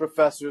assistant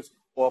professors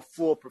or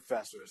full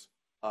professors,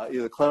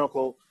 either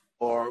clinical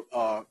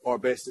or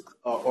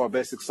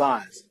basic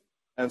science.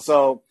 And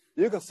so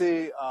you can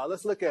see,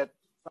 let's look at,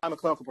 I'm a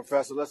clinical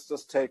professor. Let's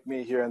just take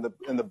me here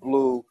in the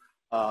blue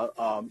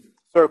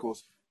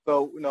circles.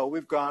 So,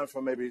 we've gone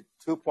from maybe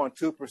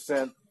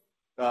 2.2%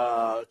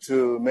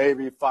 to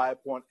maybe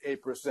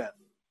 5.8%.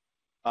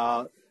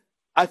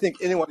 I think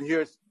anyone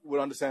here would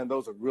understand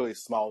those are really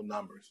small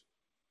numbers.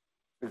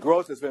 The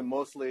growth has been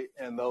mostly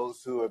in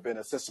those who have been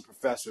assistant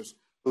professors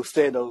who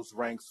stay in those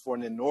ranks for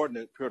an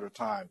inordinate period of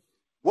time.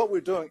 What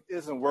we're doing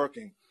isn't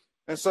working.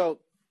 And so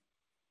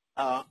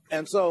we're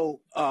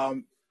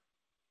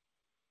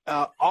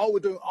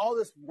doing all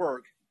this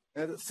work,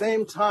 and at the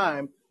same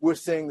time, we're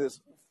seeing this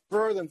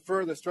further and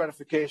further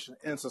stratification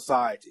in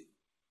society.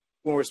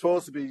 When we're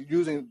supposed to be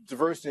using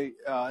diversity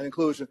and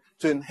inclusion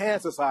to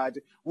enhance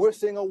society, we're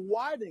seeing a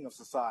widening of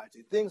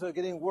society. Things are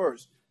getting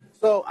worse.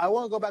 So I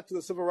want to go back to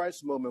the civil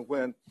rights movement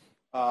when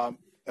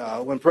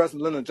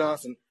President Lyndon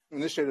Johnson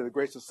initiated the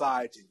Great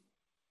Society.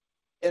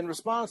 In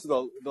response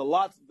to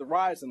the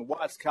riots in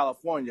Watts,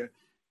 California,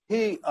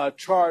 he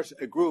charged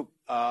a group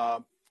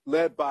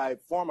led by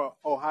former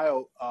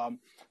Ohio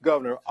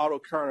Governor Otto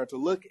Kerner to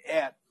look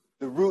at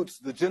the roots,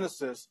 the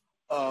genesis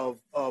of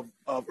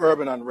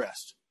urban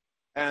unrest.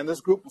 And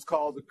this group was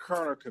called the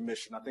Kerner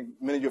Commission. I think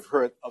many of you have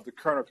heard of the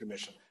Kerner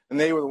Commission. And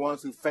they were the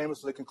ones who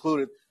famously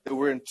concluded that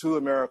we're in two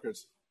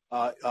Americas,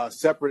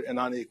 separate and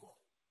unequal.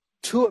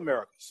 Two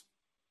Americas.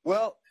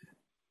 Well,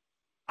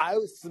 I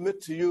would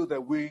submit to you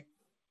that we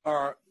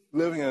are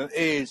living in an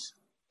age,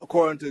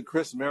 according to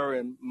Chris Murray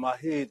and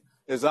Mahid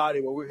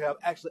Izzadi, where we have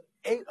actually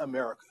 8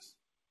 Americas.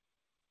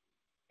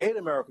 8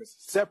 Americas,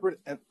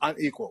 separate and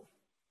unequal.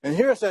 And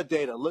here's that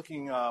data,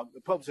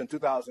 published in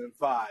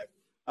 2005.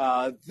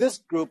 This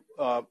group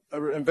of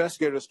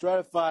investigators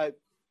stratified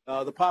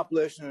the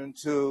population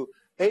into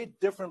 8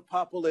 different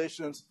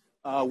populations,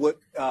 with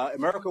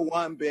America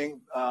 1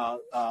 being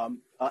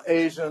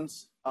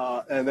Asians,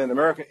 and then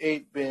America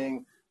 8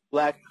 being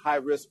Black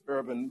high-risk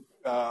urban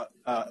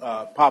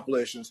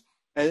populations,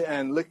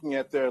 and looking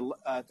at their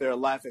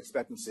life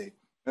expectancy.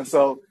 And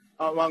so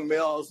among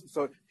males,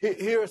 so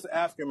here's the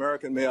African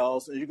American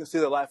males, and you can see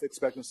the life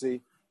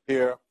expectancy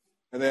here.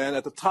 And then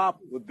at the top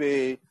would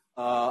be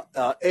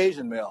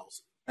Asian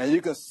males, and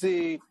you can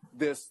see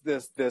this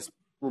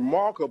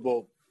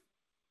remarkable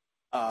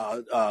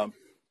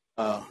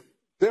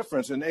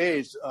difference in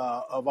age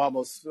of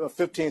almost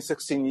 15,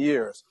 16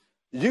 years.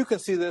 You can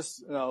see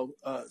this,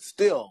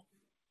 still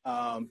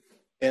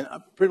in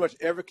pretty much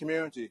every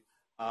community.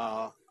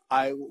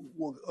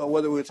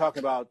 Whether we're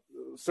talking about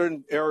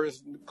certain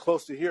areas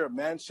close to here,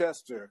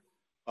 Manchester,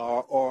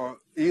 or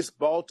East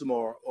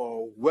Baltimore,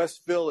 or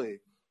West Philly,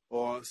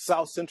 or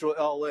South Central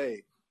LA,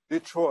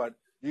 Detroit,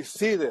 you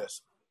see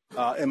this.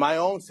 In my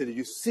own city,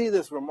 you see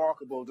this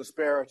remarkable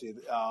disparity.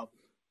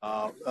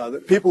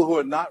 The people who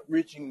are not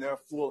reaching their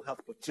full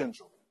health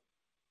potential.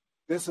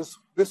 This is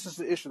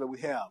the issue that we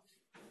have.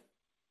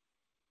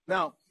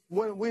 Now,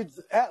 when we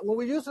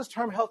use this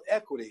term health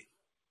equity,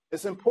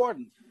 it's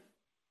important.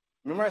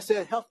 Remember I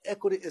said health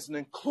equity is an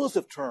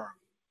inclusive term.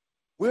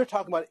 We're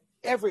talking about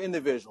every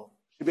individual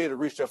should be able to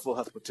reach their full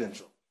health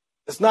potential.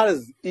 It's not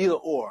as either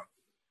or.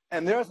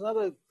 And there's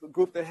another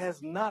group that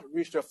has not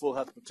reached their full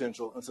health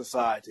potential in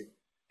society.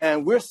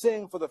 And we're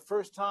seeing for the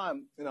first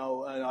time, and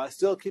I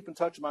still keep in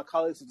touch with my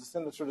colleagues at the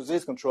Centers for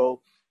Disease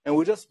Control, and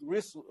we just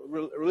released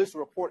a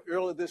report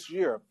earlier this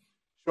year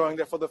showing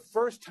that for the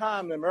first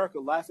time in America,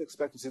 life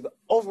expectancy, the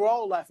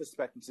overall life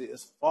expectancy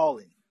is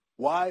falling.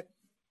 Why?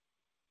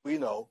 We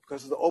know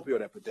because of the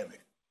opioid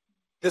epidemic.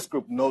 This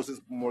group knows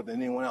this more than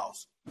anyone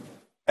else.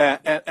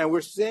 And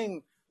we're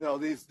seeing,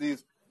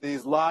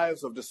 these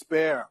lives of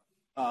despair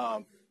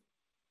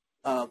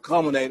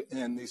culminate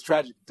in these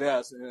tragic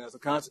deaths, and as a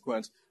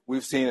consequence,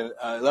 we've seen an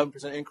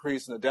 11%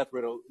 increase in the death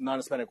rate of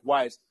non-Hispanic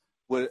whites,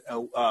 with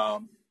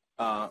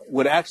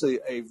actually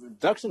a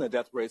reduction in the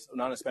death rates of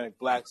non-Hispanic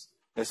blacks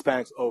and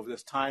Hispanics over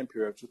this time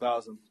period,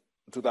 2000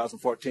 to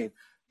 2014.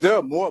 There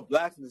are more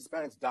blacks and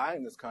Hispanics dying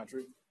in this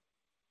country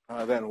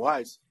than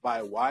whites by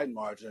a wide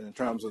margin in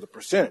terms of the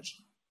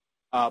percentage.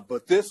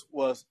 But this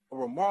was a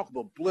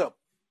remarkable blip,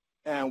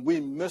 and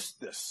we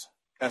missed this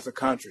as a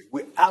country.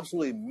 We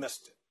absolutely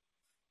missed it.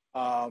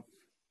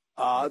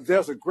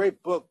 There's a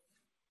great book,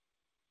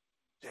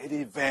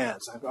 J.D.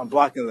 Vance, I'm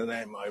blocking the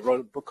name. I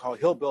wrote a book called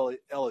Hillbilly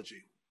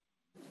Elegy.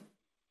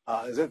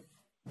 Is it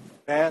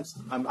Vance?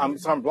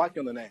 I'm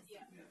blocking the name.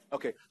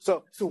 Okay,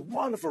 so it's a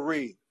wonderful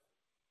read.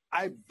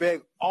 I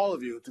beg all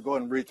of you to go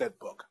and read that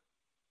book.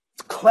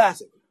 It's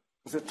classic,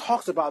 because it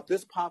talks about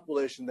this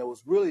population that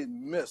was really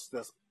missed,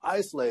 that's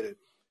isolated,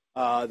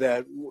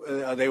 that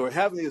they were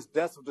having these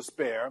deaths of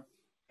despair,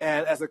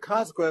 and as a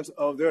consequence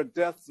of their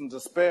deaths and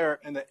despair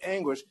and the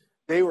anguish,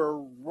 they were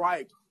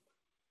ripe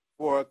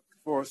for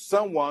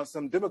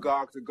some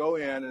demagogue to go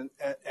in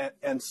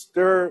and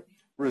stir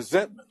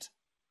resentment.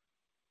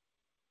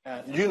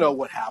 And you know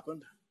what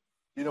happened.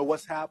 You know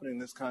what's happening in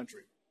this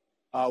country.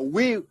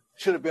 We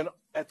should have been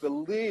at the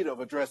lead of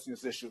addressing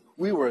this issue.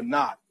 We were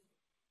not.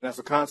 And as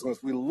a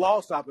consequence, we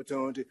lost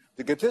opportunity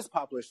to get this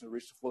population to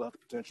reach the full health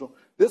potential.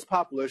 This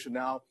population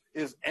now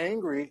is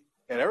angry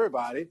at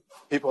everybody,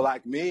 people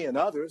like me and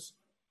others,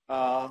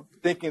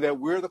 thinking that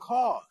we're the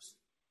cause.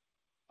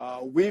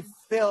 We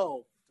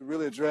failed to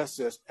really address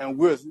this. And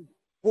we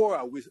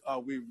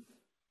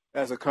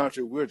as a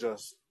country, we're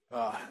just,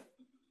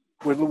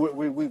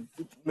 we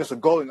miss a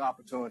golden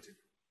opportunity.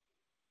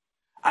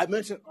 I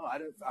mentioned,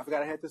 I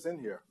forgot I had this in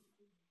here.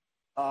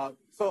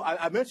 So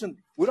I mentioned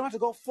we don't have to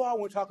go far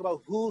when we talk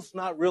about who's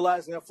not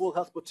realizing their full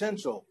health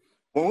potential.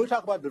 When we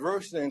talk about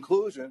diversity and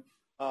inclusion,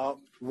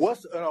 what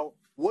are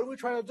we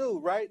trying to do,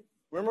 right?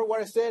 Remember what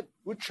I said?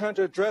 We're trying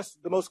to address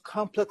the most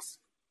complex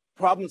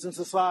problems in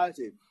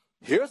society.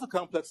 Here's a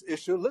complex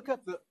issue. Look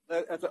at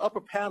the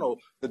upper panel,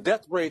 the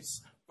death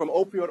rates from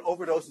opioid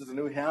overdoses in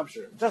New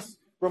Hampshire. Just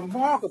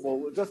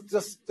remarkable,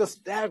 just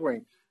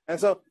staggering. And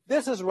so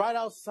this is right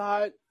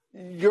outside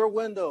your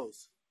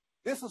windows.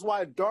 This is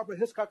why Dartmouth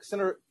Hitchcock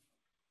Center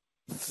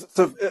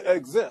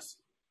exists.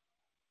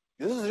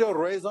 This is your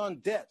raison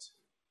d'etre.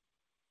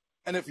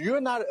 And if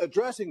you're not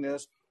addressing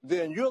this,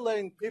 then you're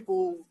letting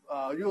people,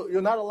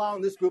 you're not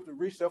allowing this group to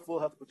reach their full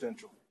health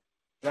potential.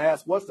 And I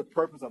ask, what's the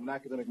purpose of an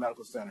academic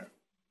medical center?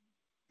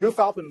 Hugh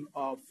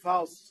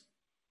Faust,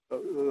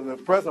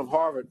 the president of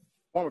Harvard,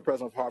 former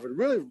president of Harvard,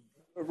 really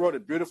wrote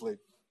it beautifully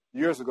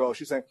years ago.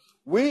 She's saying,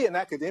 we in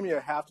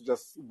academia have to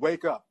just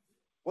wake up.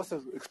 What's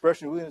the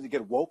expression? We need to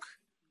get woke.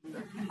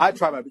 I'm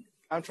trying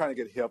to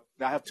get hip.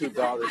 I have 2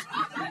 daughters,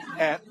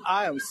 and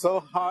I am so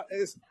hard.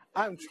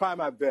 I'm trying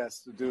my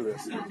best to do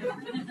this.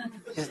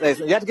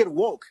 You have to get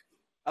woke.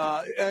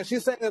 And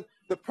she's saying that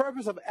the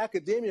purpose of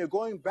academia,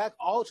 going back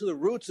all to the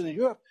roots in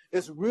Europe,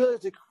 is really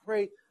to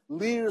create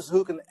leaders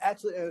who can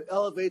actually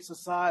elevate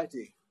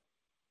society.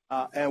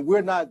 And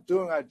we're not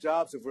doing our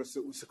jobs if we're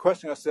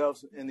sequestering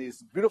ourselves in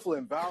these beautiful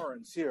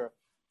environs here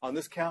on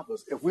this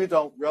campus if we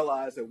don't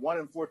realize that 1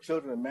 in 4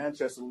 children in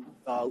Manchester,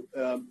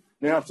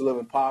 New Hampshire, live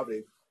in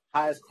poverty,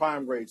 highest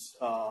crime rates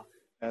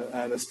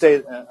in the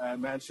state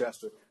and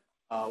Manchester.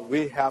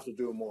 We have to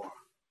do more.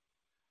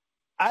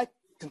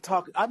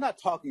 I'm not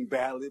talking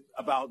badly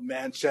about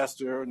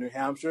Manchester or New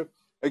Hampshire.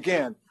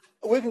 Again,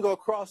 we can go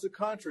across the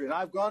country, and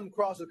I've gone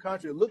across the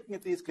country looking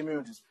at these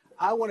communities.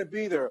 I want to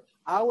be there.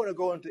 I want to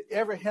go into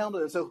every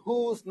hamlet and say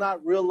who's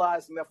not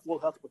realizing their full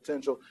health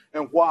potential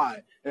and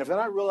why. And if they're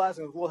not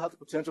realizing their full health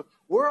potential,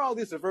 where are all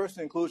these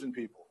diversity and inclusion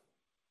people?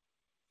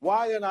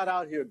 Why are they not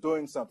out here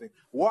doing something?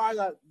 Why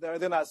are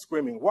they not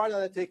screaming? Why are they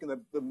not taking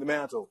the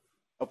mantle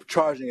of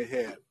charging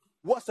ahead?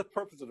 What's the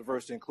purpose of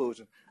diversity and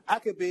inclusion? I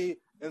could be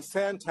in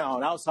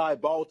Sandtown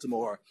outside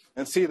Baltimore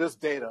and see this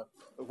data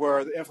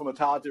where the infant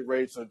mortality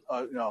rates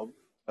are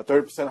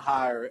 30%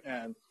 higher,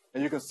 and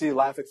you can see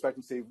life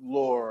expectancy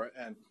lower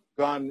and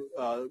gun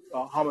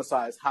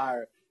homicides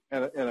higher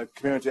in a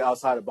community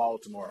outside of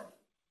Baltimore.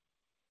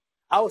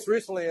 I was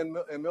recently in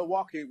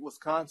Milwaukee,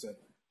 Wisconsin.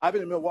 I've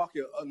been in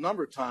Milwaukee a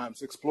number of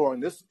times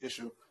exploring this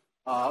issue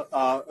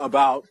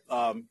about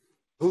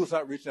who's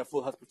not reaching their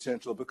full health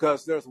potential,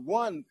 because there's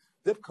one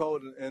zip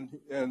code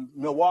in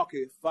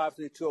Milwaukee,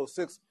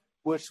 53206,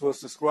 which was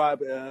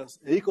described as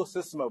an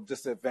ecosystem of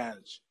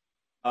disadvantage.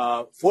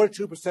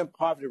 42%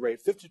 poverty rate,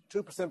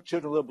 52% of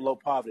children live below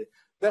poverty.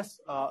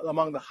 That's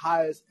among the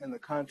highest in the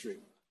country.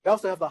 They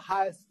also have the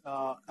highest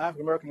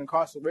African-American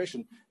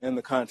incarceration in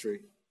the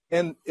country,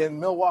 in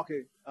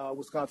Milwaukee,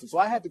 Wisconsin. So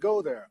I had to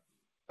go there.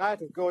 I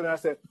I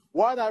said,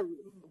 why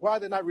are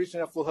they not reaching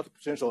their full health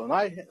potential?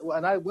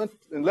 And I went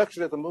and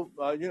lectured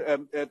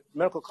at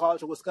Medical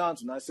College of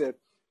Wisconsin. I said,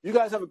 you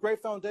guys have a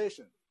great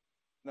foundation.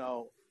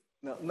 No,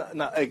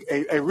 not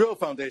a real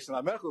foundation,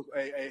 a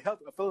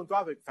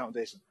philanthropic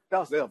foundation. They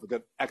have a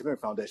good academic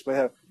foundation,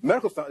 but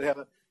they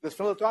have this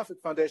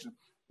philanthropic foundation.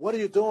 What are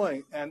you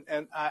doing?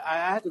 And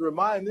I had to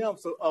remind them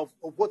of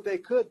what they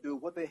could do,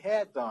 what they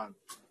had done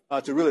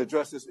to really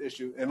address this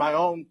issue in my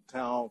own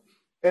town.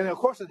 And of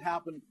course, it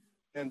happened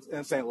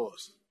in St.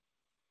 Louis.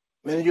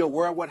 Many of you are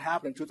aware of what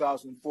happened in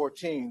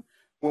 2014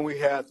 when we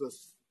had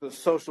the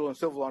social and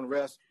civil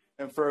unrest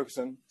in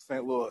Ferguson,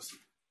 St. Louis.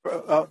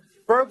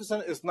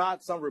 Ferguson is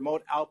not some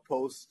remote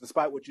outpost,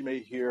 despite what you may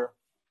hear.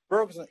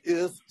 Ferguson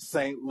is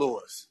St.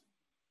 Louis.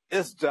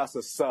 It's just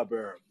a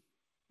suburb.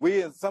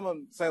 We in some of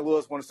St.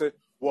 Louis want to say,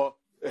 well,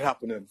 it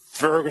happened in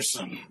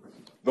Ferguson.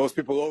 Those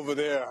people over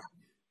there,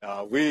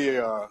 we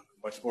are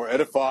much more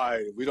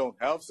edified. We don't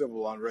have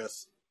civil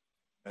unrest.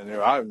 And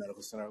they're out of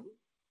medical center.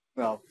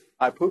 No,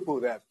 I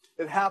poo-poo that.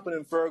 It happened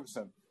in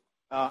Ferguson.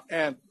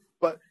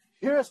 But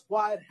here's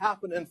why it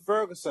happened in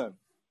Ferguson.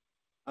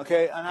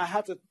 Okay, and I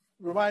have to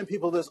remind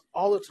people of this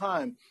all the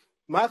time.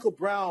 Michael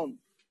Brown,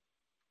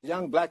 a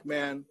young black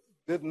man,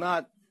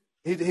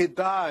 he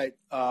died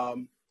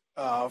from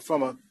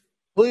a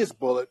police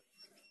bullet,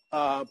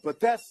 but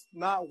that's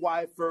not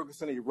why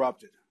Ferguson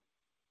erupted.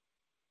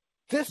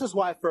 This is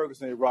why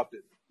Ferguson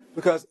erupted,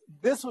 because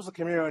this was a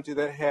community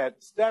that had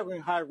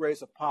staggering high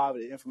rates of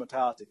poverty, infant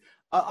mortality,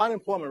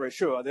 unemployment rate.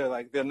 Sure,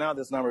 they're now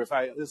this number.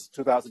 This is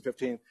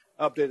 2015,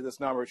 updated this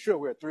number. Sure,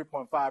 we're at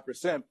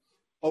 3.5%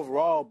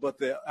 overall, but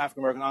the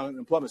African American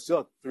unemployment is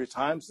still 3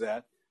 times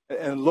that,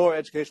 and lower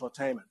educational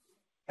attainment.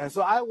 And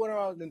so I went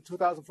around in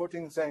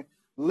 2014 saying,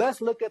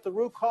 let's look at the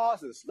root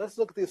causes. Let's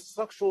look at these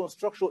structural and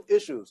structural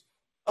issues.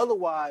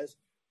 Otherwise,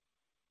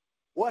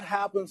 what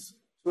happens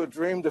to a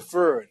dream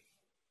deferred?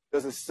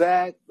 Does it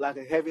sag like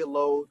a heavy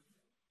load,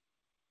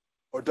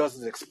 or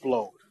does it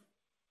explode?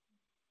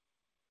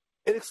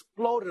 It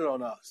exploded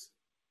on us,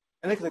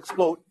 and it can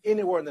explode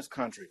anywhere in this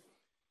country.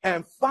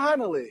 And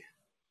finally,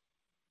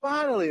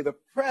 the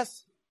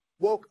press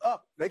woke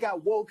up. They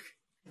got woke.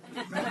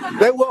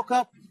 They woke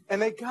up,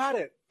 and they got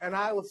it. And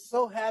I was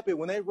so happy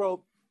when they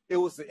wrote, it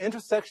was the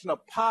intersection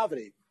of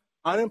poverty,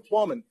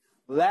 unemployment,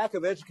 lack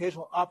of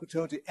educational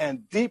opportunity,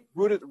 and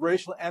deep-rooted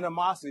racial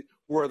animosity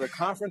where the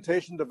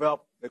confrontation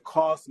developed that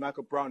cost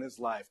Michael Brown his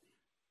life.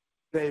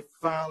 They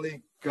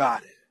finally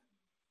got it.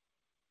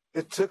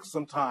 It took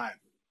some time.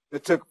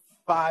 It took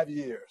 5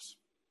 years.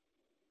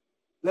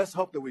 Let's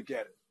hope that we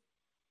get it.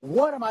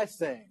 What am I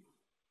saying?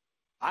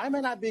 I may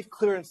not be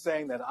clear in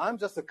saying that I'm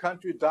just a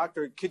country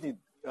kidney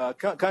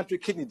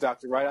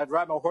doctor, right? I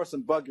drive my horse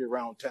and buggy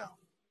around town.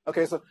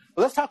 Okay, so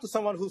let's talk to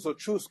someone who's a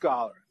true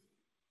scholar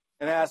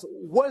and ask,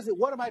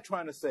 what am I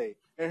trying to say?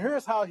 And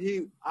here's how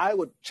I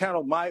would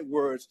channel my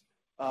words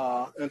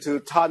into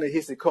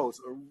Ta-Nehisi Coates,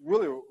 a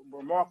really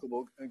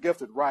remarkable and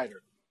gifted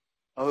writer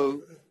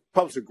who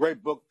published a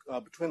great book,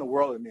 Between the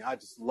World and Me. I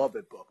just love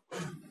that book.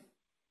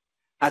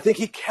 I think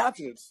he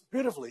captured it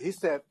beautifully. He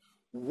said,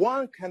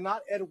 one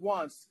cannot at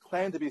once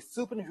claim to be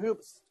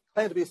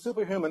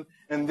superhuman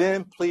and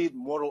then plead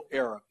mortal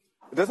error.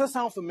 Does that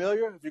sound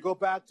familiar? If you go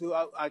back to,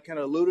 I kind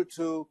of alluded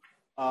to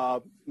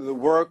the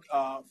work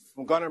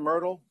from Gunnar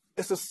Myrdal,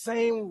 it's the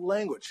same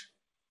language.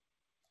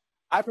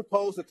 I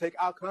propose to take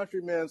our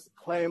countrymen's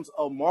claims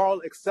of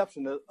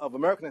of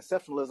American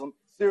exceptionalism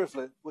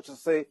seriously, which is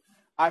to say,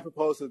 I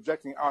propose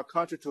subjecting our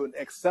country to an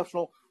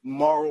exceptional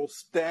moral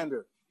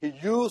standard. He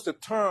used the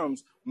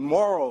terms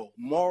moral,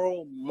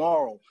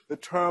 the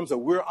terms that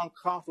we're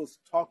uncomfortable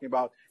talking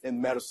about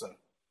in medicine.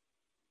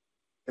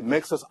 It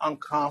makes us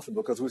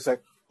uncomfortable because we say,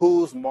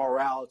 whose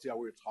morality are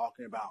we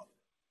talking about?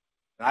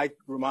 And I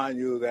remind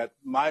you that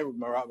my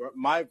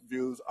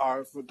views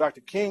are for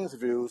Dr. King's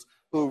views,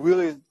 who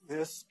really,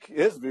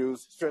 his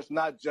views stretch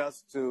not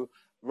just to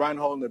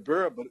Reinhold and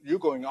Niebuhr, but you're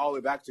going all the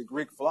way back to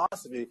Greek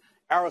philosophy.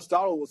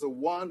 Aristotle was the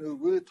one who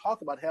really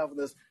talked about having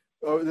this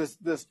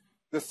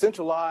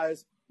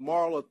centralized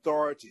moral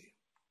authority.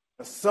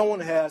 And someone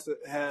has to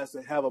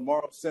have a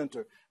moral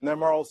center, and that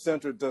moral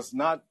center does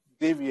not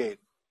deviate.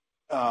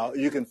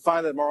 You can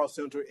find that moral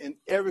center in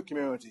every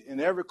community, in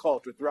every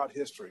culture throughout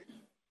history.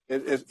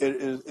 It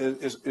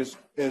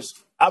is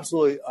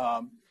absolutely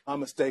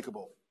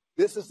unmistakable.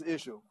 This is the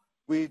issue.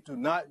 We do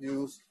not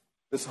use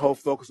this whole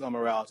focus on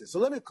morality. So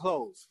let me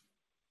close.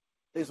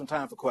 Leave some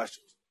time for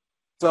questions.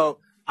 So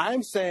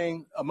I'm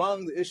saying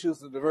among the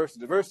issues of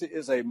diversity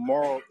is a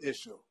moral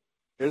issue.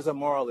 It is a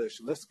moral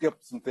issue. Let's skip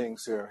some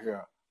things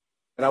here.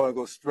 And I want to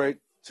go straight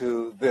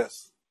to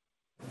this.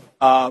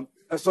 And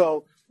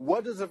so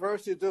what does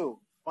diversity do?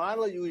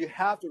 Finally, you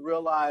have to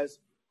realize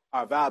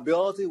our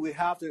viability. We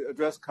have to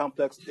address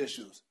complex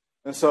issues.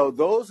 And so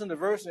those in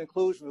diversity and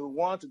inclusion who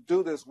want to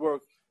do this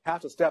work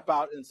have to step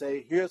out and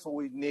say, here's what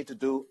we need to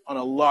do on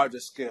a larger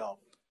scale,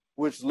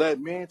 which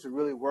led me to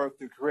really work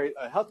to create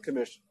a health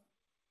commission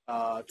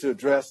to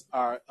address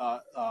our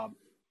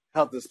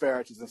health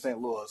disparities in St.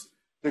 Louis,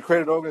 to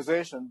create an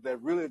organization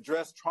that really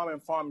addressed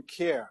trauma-informed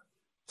care,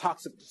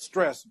 toxic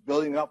stress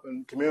building up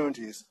in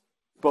communities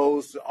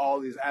exposed to all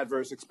these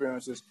adverse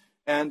experiences,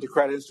 and to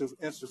create an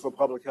Institute for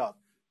Public Health.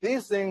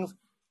 These things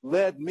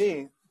led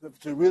me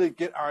to really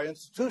get our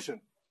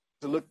institution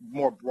to look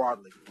more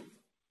broadly.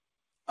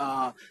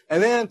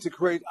 And then to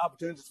create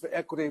opportunities for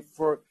equity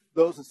for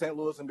those in St.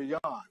 Louis and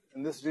beyond.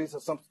 And these are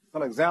some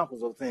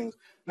examples of things.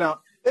 Now,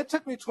 it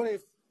took me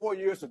 24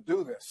 years to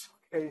do this.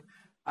 Okay,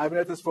 I've been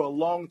at this for a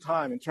long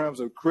time in terms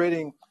of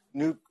creating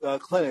new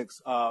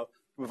clinics,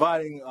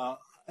 providing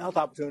health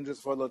opportunities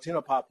for the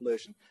Latino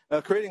population,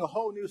 creating a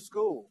whole new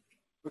school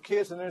for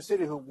kids in the inner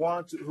city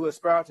who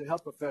aspire to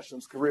health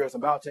professions careers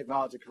and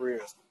biotechnology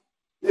careers.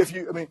 This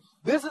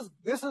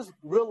is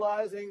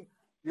realizing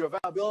your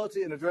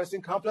viability in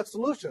addressing complex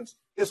solutions.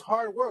 It's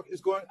hard work. It's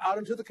going out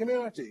into the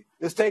community.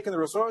 It's taking the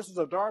resources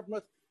of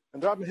Dartmouth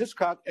and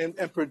Dartmouth-Hitchcock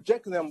and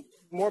projecting them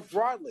more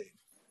broadly.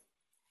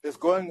 It's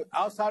going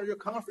outside of your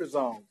comfort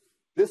zone.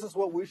 This is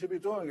what we should be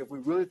doing if we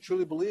really,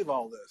 truly believe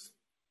all this.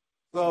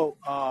 So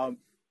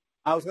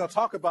I was going to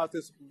talk about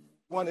this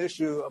one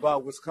issue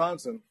about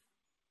Wisconsin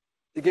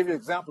to give you an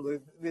example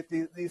that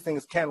these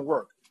things can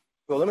work.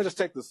 So let me just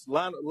take this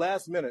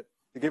last minute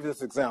to give you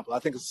this example. I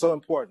think it's so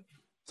important.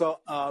 So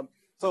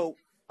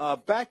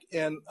back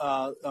in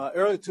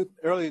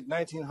early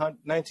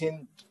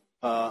 19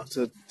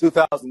 to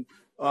 2000,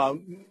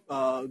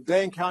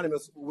 Dane County,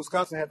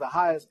 Wisconsin, had the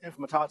highest infant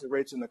mortality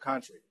rates in the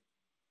country.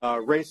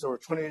 Rates over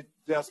 20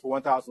 deaths per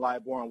 1,000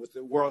 live born, with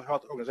the World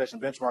Health Organization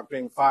benchmark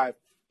being 5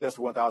 deaths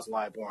per 1,000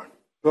 live born.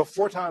 So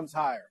 4 times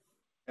higher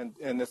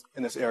in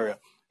this area.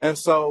 And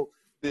so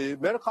the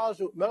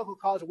Medical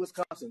College of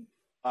Wisconsin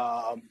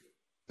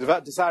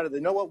decided,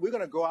 you know what, we're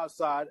going to go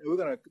outside and we're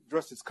going to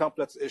address this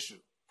complex issue.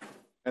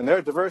 And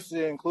their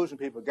diversity and inclusion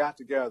people got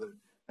together,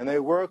 and they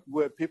worked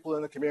with people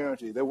in the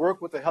community. They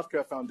worked with the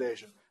Healthcare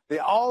Foundation. They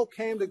all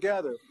came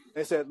together.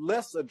 They said,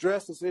 let's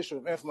address this issue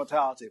of infant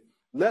mortality.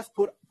 Let's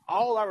put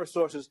all our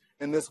resources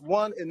in this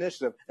one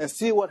initiative and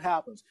see what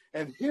happens.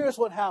 And here's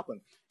what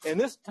happened. In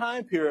this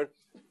time period,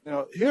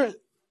 here,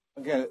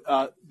 again,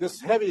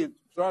 this heavy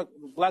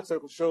black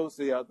circle shows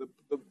the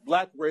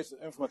black rates of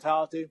infant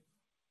mortality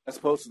as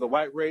opposed to the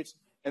white rates.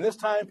 In this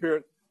time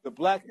period, the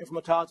black infant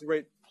mortality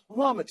rate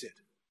plummeted.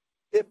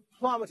 It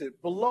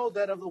plummeted below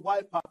that of the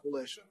white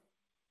population.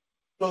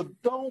 So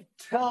don't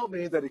tell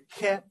me that it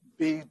can't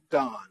be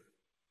done.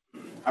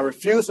 I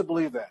refuse to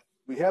believe that.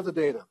 We have the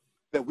data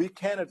that we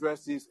can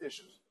address these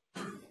issues.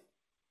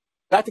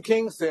 Dr.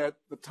 King said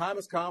the time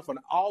has come for an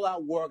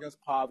all-out war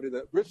against poverty,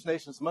 that rich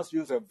nations must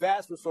use their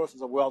vast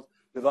resources of wealth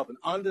to develop an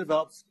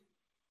undeveloped,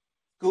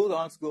 school the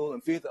unschooled,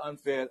 and feed the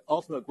unfed.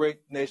 Ultimately, a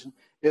great nation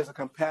is a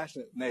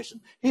compassionate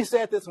nation. He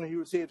said this when he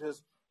received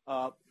his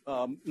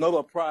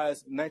Nobel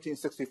Prize in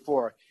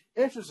 1964.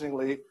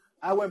 Interestingly,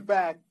 I went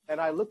back and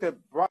I looked at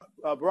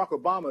Barack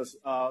Obama's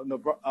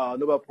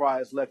Nobel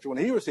Prize lecture when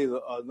he received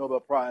the Nobel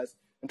Prize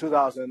in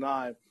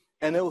 2009,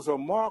 and it was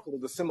remarkable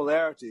the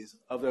similarities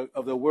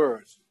of the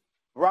words.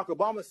 Barack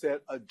Obama said,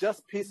 "A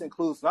just peace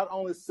includes not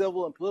only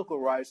civil and political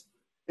rights,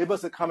 it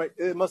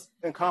must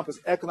encompass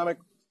economic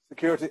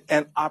security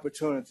and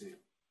opportunity.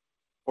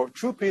 For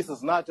true peace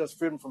is not just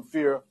freedom from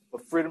fear,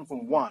 but freedom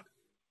from want.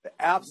 The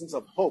absence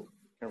of hope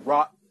can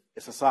rot a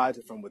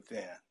society from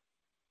within."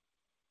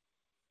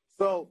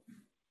 So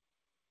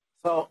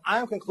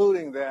I'm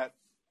concluding that,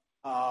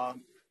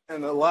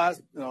 and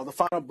the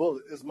final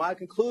bullet is my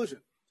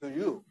conclusion to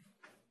you.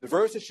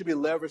 Diversity should be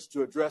leveraged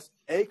to address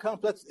a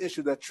complex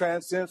issue that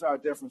transcends our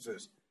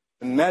differences.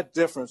 And that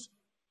difference,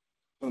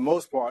 for the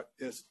most part,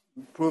 is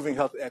improving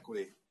health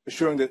equity,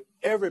 ensuring that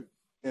every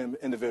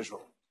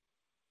individual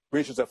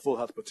reaches their full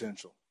health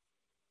potential.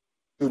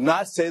 Do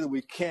not say that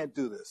we can't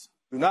do this.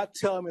 Do not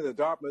tell me that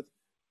Dartmouth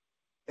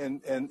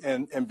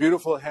and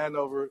beautiful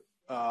Hanover,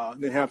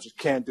 New Hampshire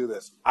can't do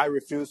this. I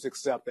refuse to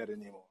accept that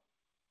anymore.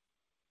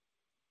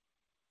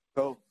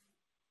 So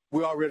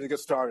we're all ready to get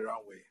started,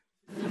 aren't we?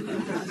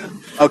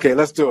 Okay,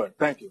 let's do it.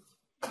 Thank you.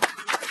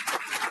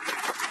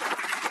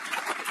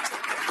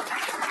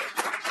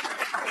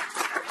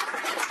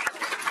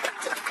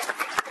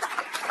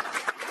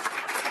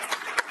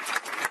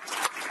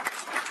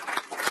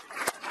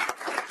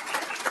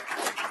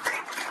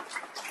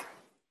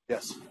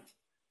 Yes.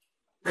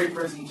 Great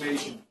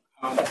presentation.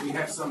 We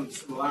have some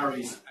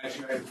similarities.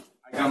 Actually,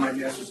 I got my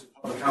master's in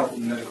public health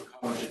in medical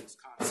college in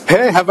Wisconsin.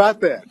 Hey, how about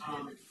that?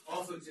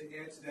 Also, to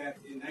add to that,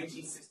 in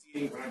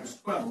 1968, when I was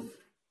 12,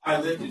 I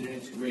lived in an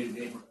integrated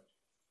neighborhood.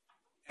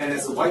 And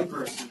as a white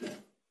person,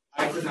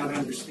 I could not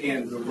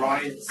understand the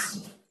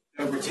riots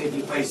that were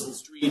taking place in the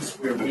streets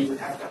where we would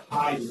have to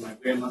hide in my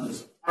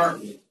grandmother's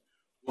apartment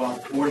while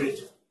boarded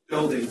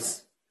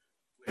buildings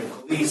with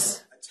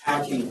police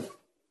attacking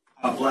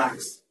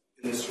blacks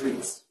in the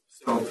streets.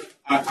 So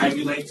I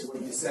relate to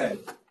what you said.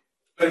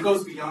 But it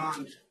goes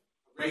beyond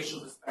racial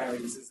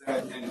disparities. Is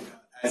that, and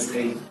as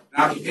an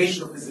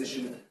occupational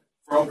physician,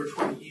 for over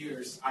 20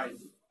 years, I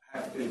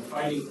have been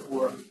fighting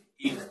for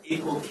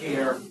equal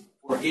care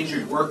for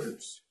injured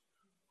workers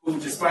who,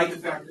 despite the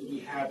fact that we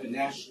have a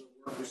national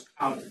workers'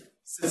 comp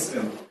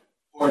system,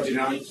 are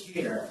denied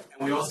care.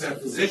 And we also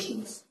have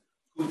physicians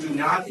who do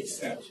not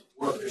accept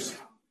workers'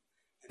 comp.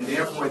 And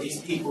therefore,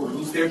 these people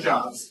lose their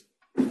jobs.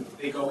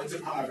 They go into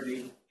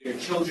poverty. Their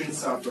children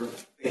suffer.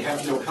 They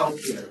have no health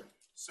care.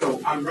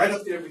 So I'm right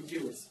up there with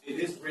you. It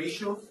is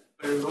racial,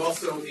 but it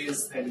also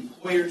is that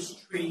employers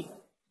treat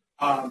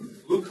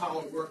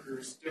blue-collar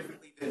workers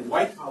differently than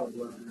white-collar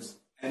workers,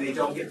 and they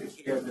don't get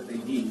the care that they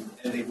need,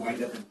 and they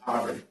wind up in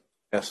poverty.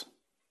 Yes.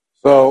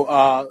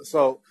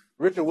 So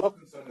Richard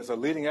Wilkinson is a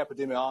leading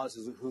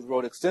epidemiologist who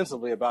wrote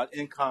extensively about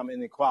income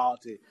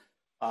inequality.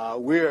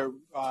 We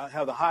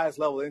have the highest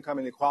level of income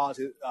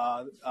inequality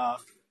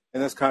in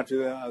this country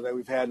that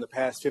we've had in the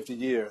past 50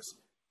 years.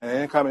 And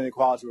income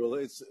inequality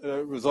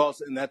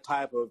results in that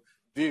type of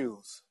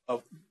views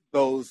of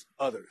those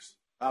others.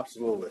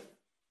 Absolutely.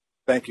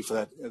 Thank you for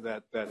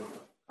that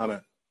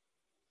comment.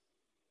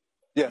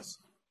 Yes.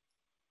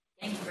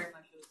 Thank you very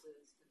much. It was a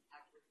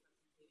spectacular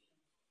presentation.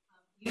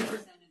 You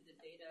presented the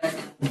data and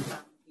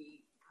the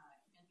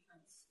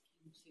entrance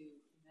into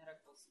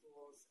medical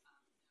schools.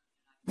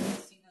 And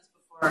I've seen this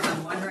before.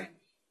 I'm wondering,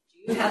 do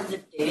you have the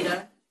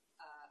data?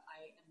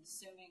 I am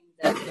assuming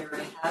that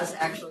there has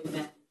actually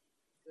been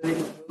good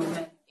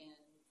movement in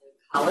the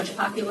college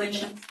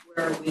population,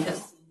 where we have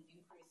seen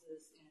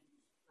increases in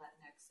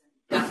Latinx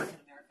and African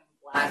American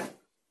Black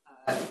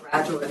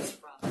graduates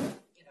from,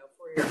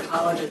 four-year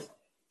colleges.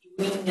 Do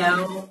we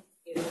know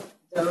if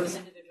those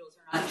individuals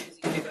are not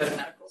choosing to go to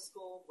medical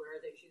school? Where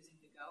are they choosing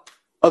to go?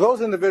 Oh,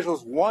 those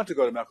individuals want to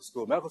go to medical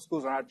school. Medical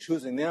schools are not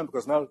choosing them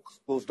because medical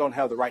schools don't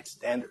have the right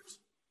standards.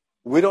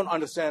 We don't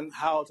understand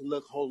how to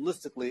look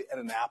holistically at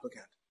an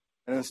applicant.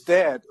 And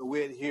instead,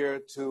 we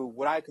adhere to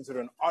what I consider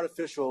an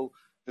artificial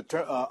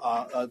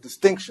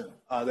distinction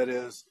that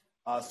is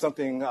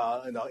something,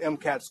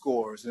 MCAT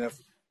scores. And if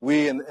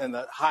we in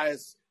the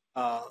highest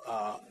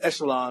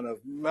echelon of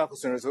medical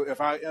centers. If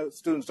our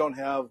students don't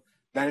have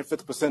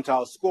 95th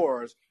percentile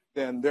scores,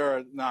 then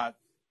they're not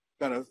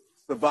going to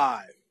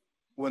survive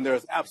when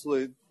there's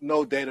absolutely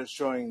no data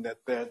showing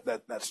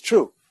that's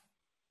true.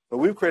 So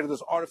we've created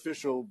this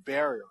artificial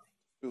barrier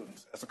for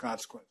students as a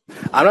consequence.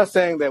 I'm not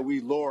saying that we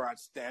lower our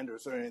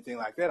standards or anything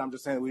like that. I'm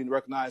just saying that we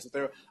recognize that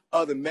there are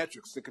other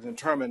metrics that can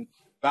determine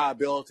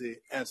viability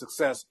and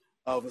success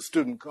of a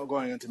student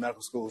going into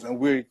medical schools.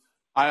 And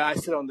I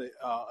sit on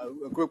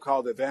a group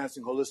called the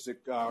Advancing Holistic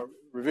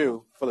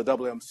Review for the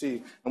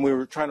WMC, and we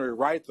were trying to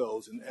rewrite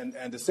those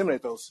and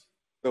disseminate that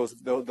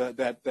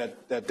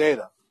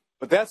data.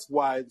 But that's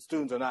why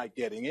students are not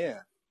getting in.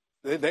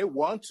 They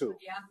want to.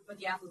 But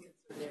the applicants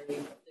are there.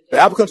 The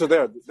applicants are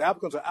there. The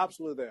applicants are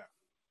absolutely there.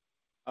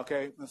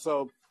 Okay, and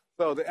so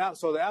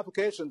the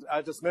applications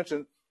I just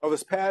mentioned over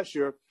this past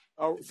year,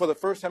 for the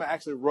first time,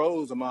 actually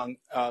rose among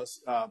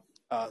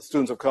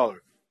students of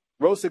color.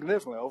 Rose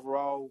significantly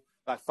overall,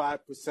 like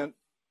 5%.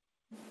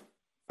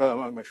 I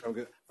want to make sure I'm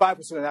good.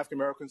 5% in African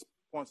Americans,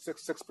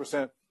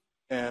 0.66%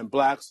 in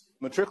blacks.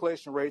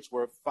 Matriculation rates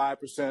were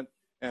 5%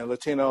 and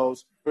Latinos,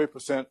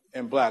 3%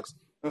 in blacks.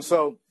 And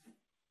so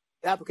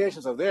the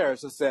applications are there.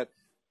 It's just that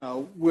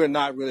we're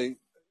not really,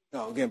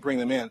 again,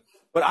 bringing them in.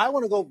 But I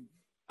want to go,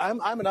 I'm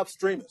an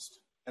upstreamist,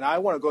 and I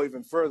want to go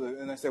even further.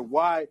 And I said,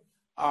 why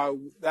are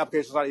the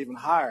applications not even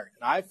higher?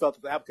 And I felt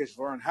that the applications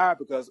weren't higher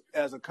because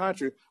as a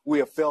country, we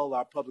have failed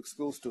our public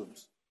school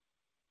students.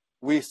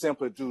 We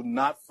simply do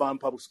not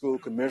fund public school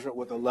commensurate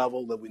with the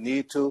level that we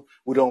need to.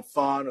 We don't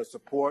fund or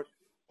support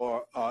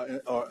or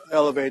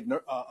elevate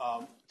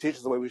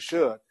teachers the way we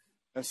should.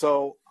 And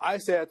so I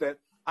said that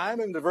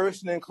I'm in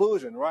diversity and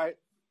inclusion, right?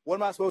 What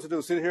am I supposed to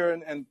do? Sit here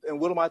and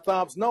whittle my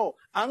thumbs? No,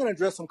 I'm going to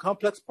address some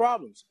complex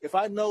problems. If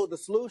I know the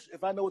solution,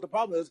 if I know what the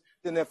problem is,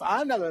 then if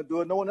I'm not going to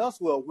do it, no one else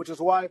will, which is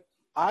why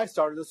I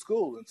started a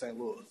school in St.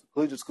 Louis,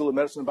 Collegiate School of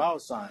Medicine and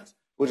Bioscience,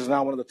 which is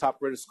now one of the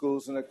top-rated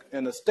schools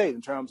in the state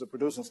in terms of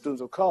producing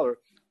students of color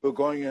who are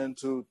going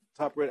into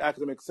top-rated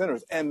academic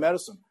centers and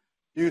medicine.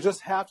 You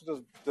just have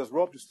to just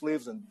roll up your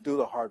sleeves and do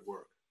the hard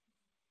work.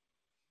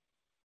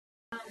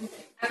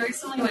 I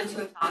recently went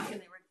to a talk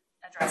and they were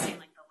addressing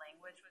like the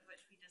language with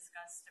which we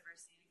discuss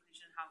diversity and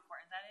inclusion and how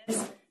important that is.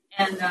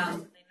 And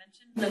they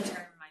mentioned the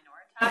term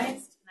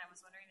minoritized, and I was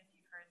wondering if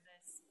you've heard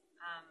this being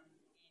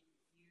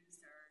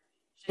used or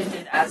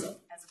shifted as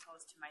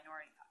opposed to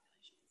minority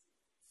populations.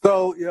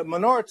 So yeah,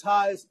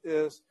 minoritized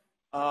is,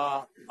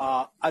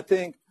 I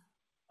think,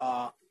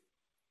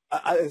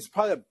 it's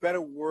probably a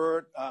better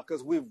word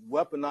because we've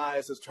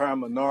weaponized this term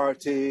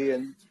minority,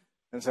 and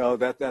so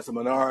that's a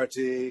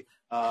minority.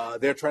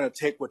 They're trying to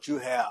take what you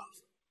have.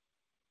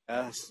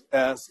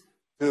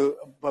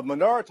 But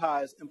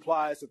minoritized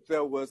implies that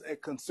there was a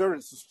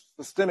concerted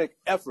systemic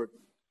effort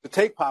to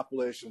take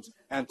populations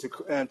and to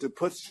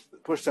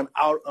push them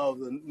out of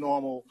the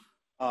normal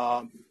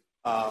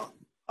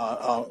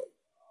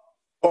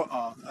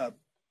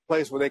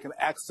place where they can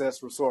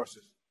access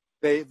resources.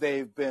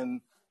 They've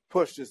been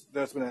pushed.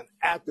 There's been an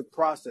active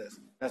process.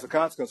 As a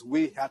consequence,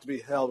 we have to be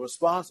held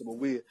responsible,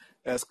 we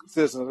as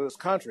citizens of this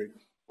country,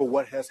 for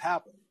what has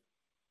happened.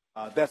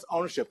 That's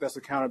ownership. That's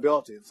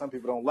accountability. Some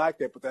people don't like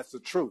that, but that's the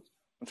truth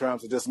in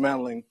terms of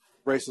dismantling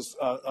racist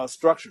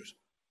structures.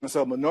 And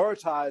so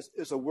minoritized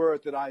is a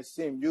word that I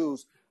see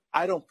used.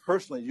 I don't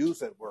personally use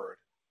that word,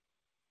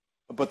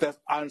 but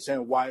I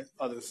understand why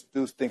others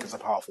do think it's a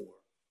powerful word.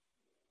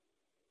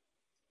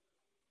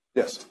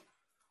 Yes?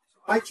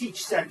 I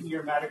teach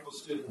second-year medical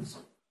students,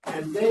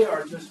 and they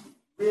are just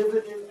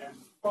riveted and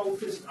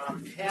focused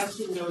on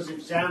passing those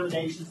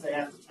examinations they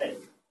have to take.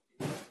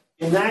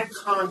 In that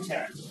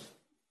context,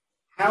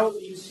 how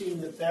have you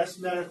seen the best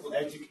medical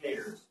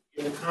educators,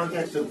 in the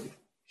context of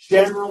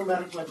general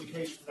medical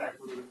education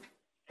faculty,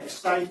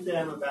 excite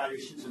them about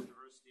issues of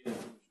diversity and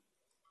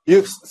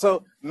inclusion?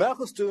 So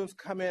medical students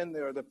come in,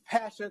 they're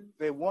passionate,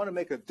 they want to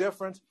make a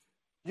difference.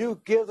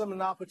 You give them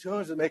an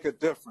opportunity to make a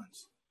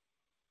difference.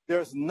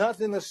 There's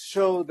nothing to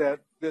show that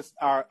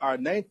our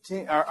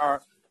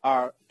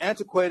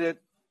antiquated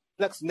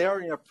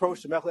flexitarian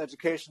approach to medical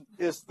education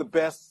is the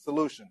best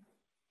solution.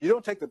 You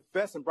don't take the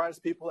best and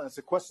brightest people and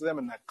sequester them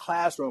in a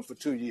classroom for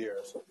 2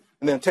 years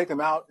and then take them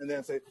out and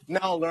then say,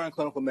 now learn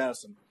clinical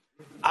medicine.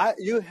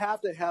 You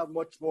have to have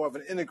much more of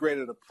an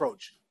integrated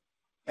approach.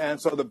 And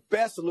so the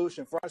best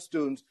solution for our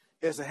students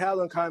is to have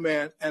them come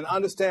in and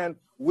understand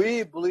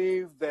we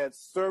believe that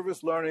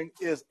service learning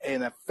is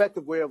an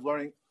effective way of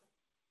learning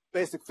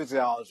basic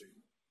physiology.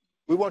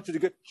 We want you to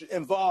get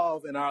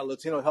involved in our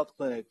Latino health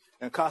clinic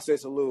and Casa de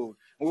Salud.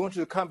 And we want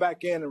you to come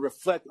back in and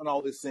reflect on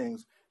all these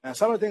things. And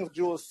some of the things that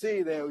you will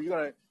see, then you're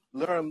going to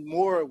learn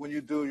more when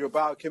you do your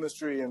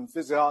biochemistry and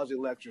physiology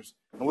lectures.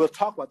 And we'll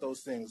talk about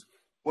those things.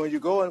 When you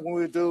go and when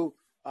we do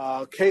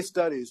case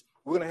studies,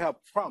 we're going to have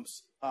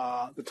prompts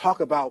to talk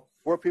about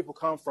where people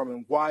come from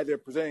and why they're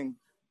presenting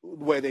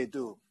the way they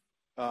do.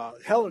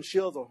 Helen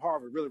Shields of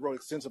Harvard really wrote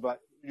extensively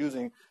about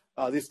using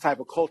these type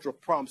of cultural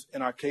prompts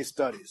in our case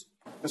studies.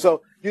 And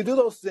so you do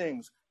those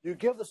things. You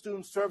give the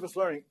students service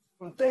learning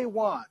from day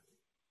one.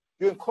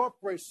 You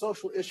incorporate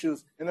social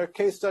issues in their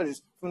case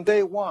studies from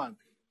day one.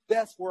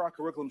 That's where our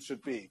curriculum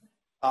should be.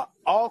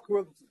 All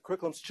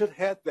curriculums should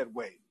head that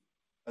way.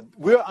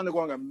 We're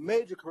undergoing a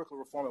major curricular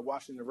reform at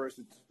Washington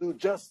University to do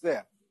just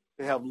that.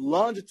 They have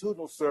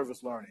longitudinal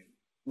service learning,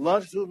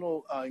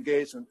 longitudinal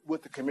engagement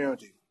with the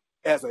community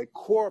as a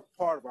core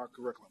part of our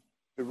curriculum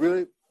to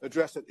really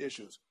address the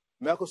issues.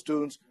 Medical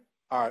students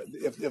are,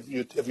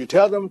 if you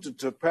tell them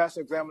to pass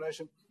an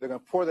examination, they're going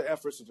to pour their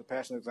efforts into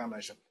passing an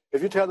examination.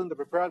 If you tell them to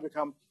prepare to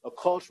become a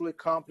culturally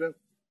competent,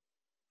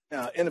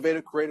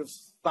 innovative, creative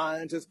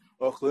scientist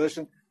or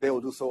clinician, they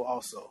will do so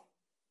also.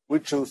 We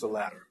choose the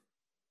latter.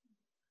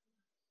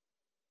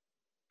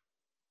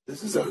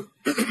 This is a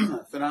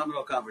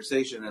phenomenal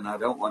conversation, and I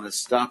don't want to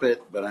stop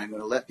it, but I'm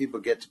going to let people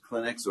get to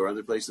clinics or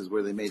other places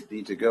where they may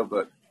need to go,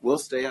 but we'll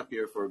stay up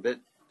here for a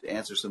bit to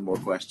answer some more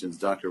questions.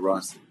 Dr.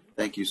 Ross,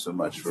 thank you so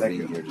much for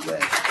being here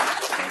today.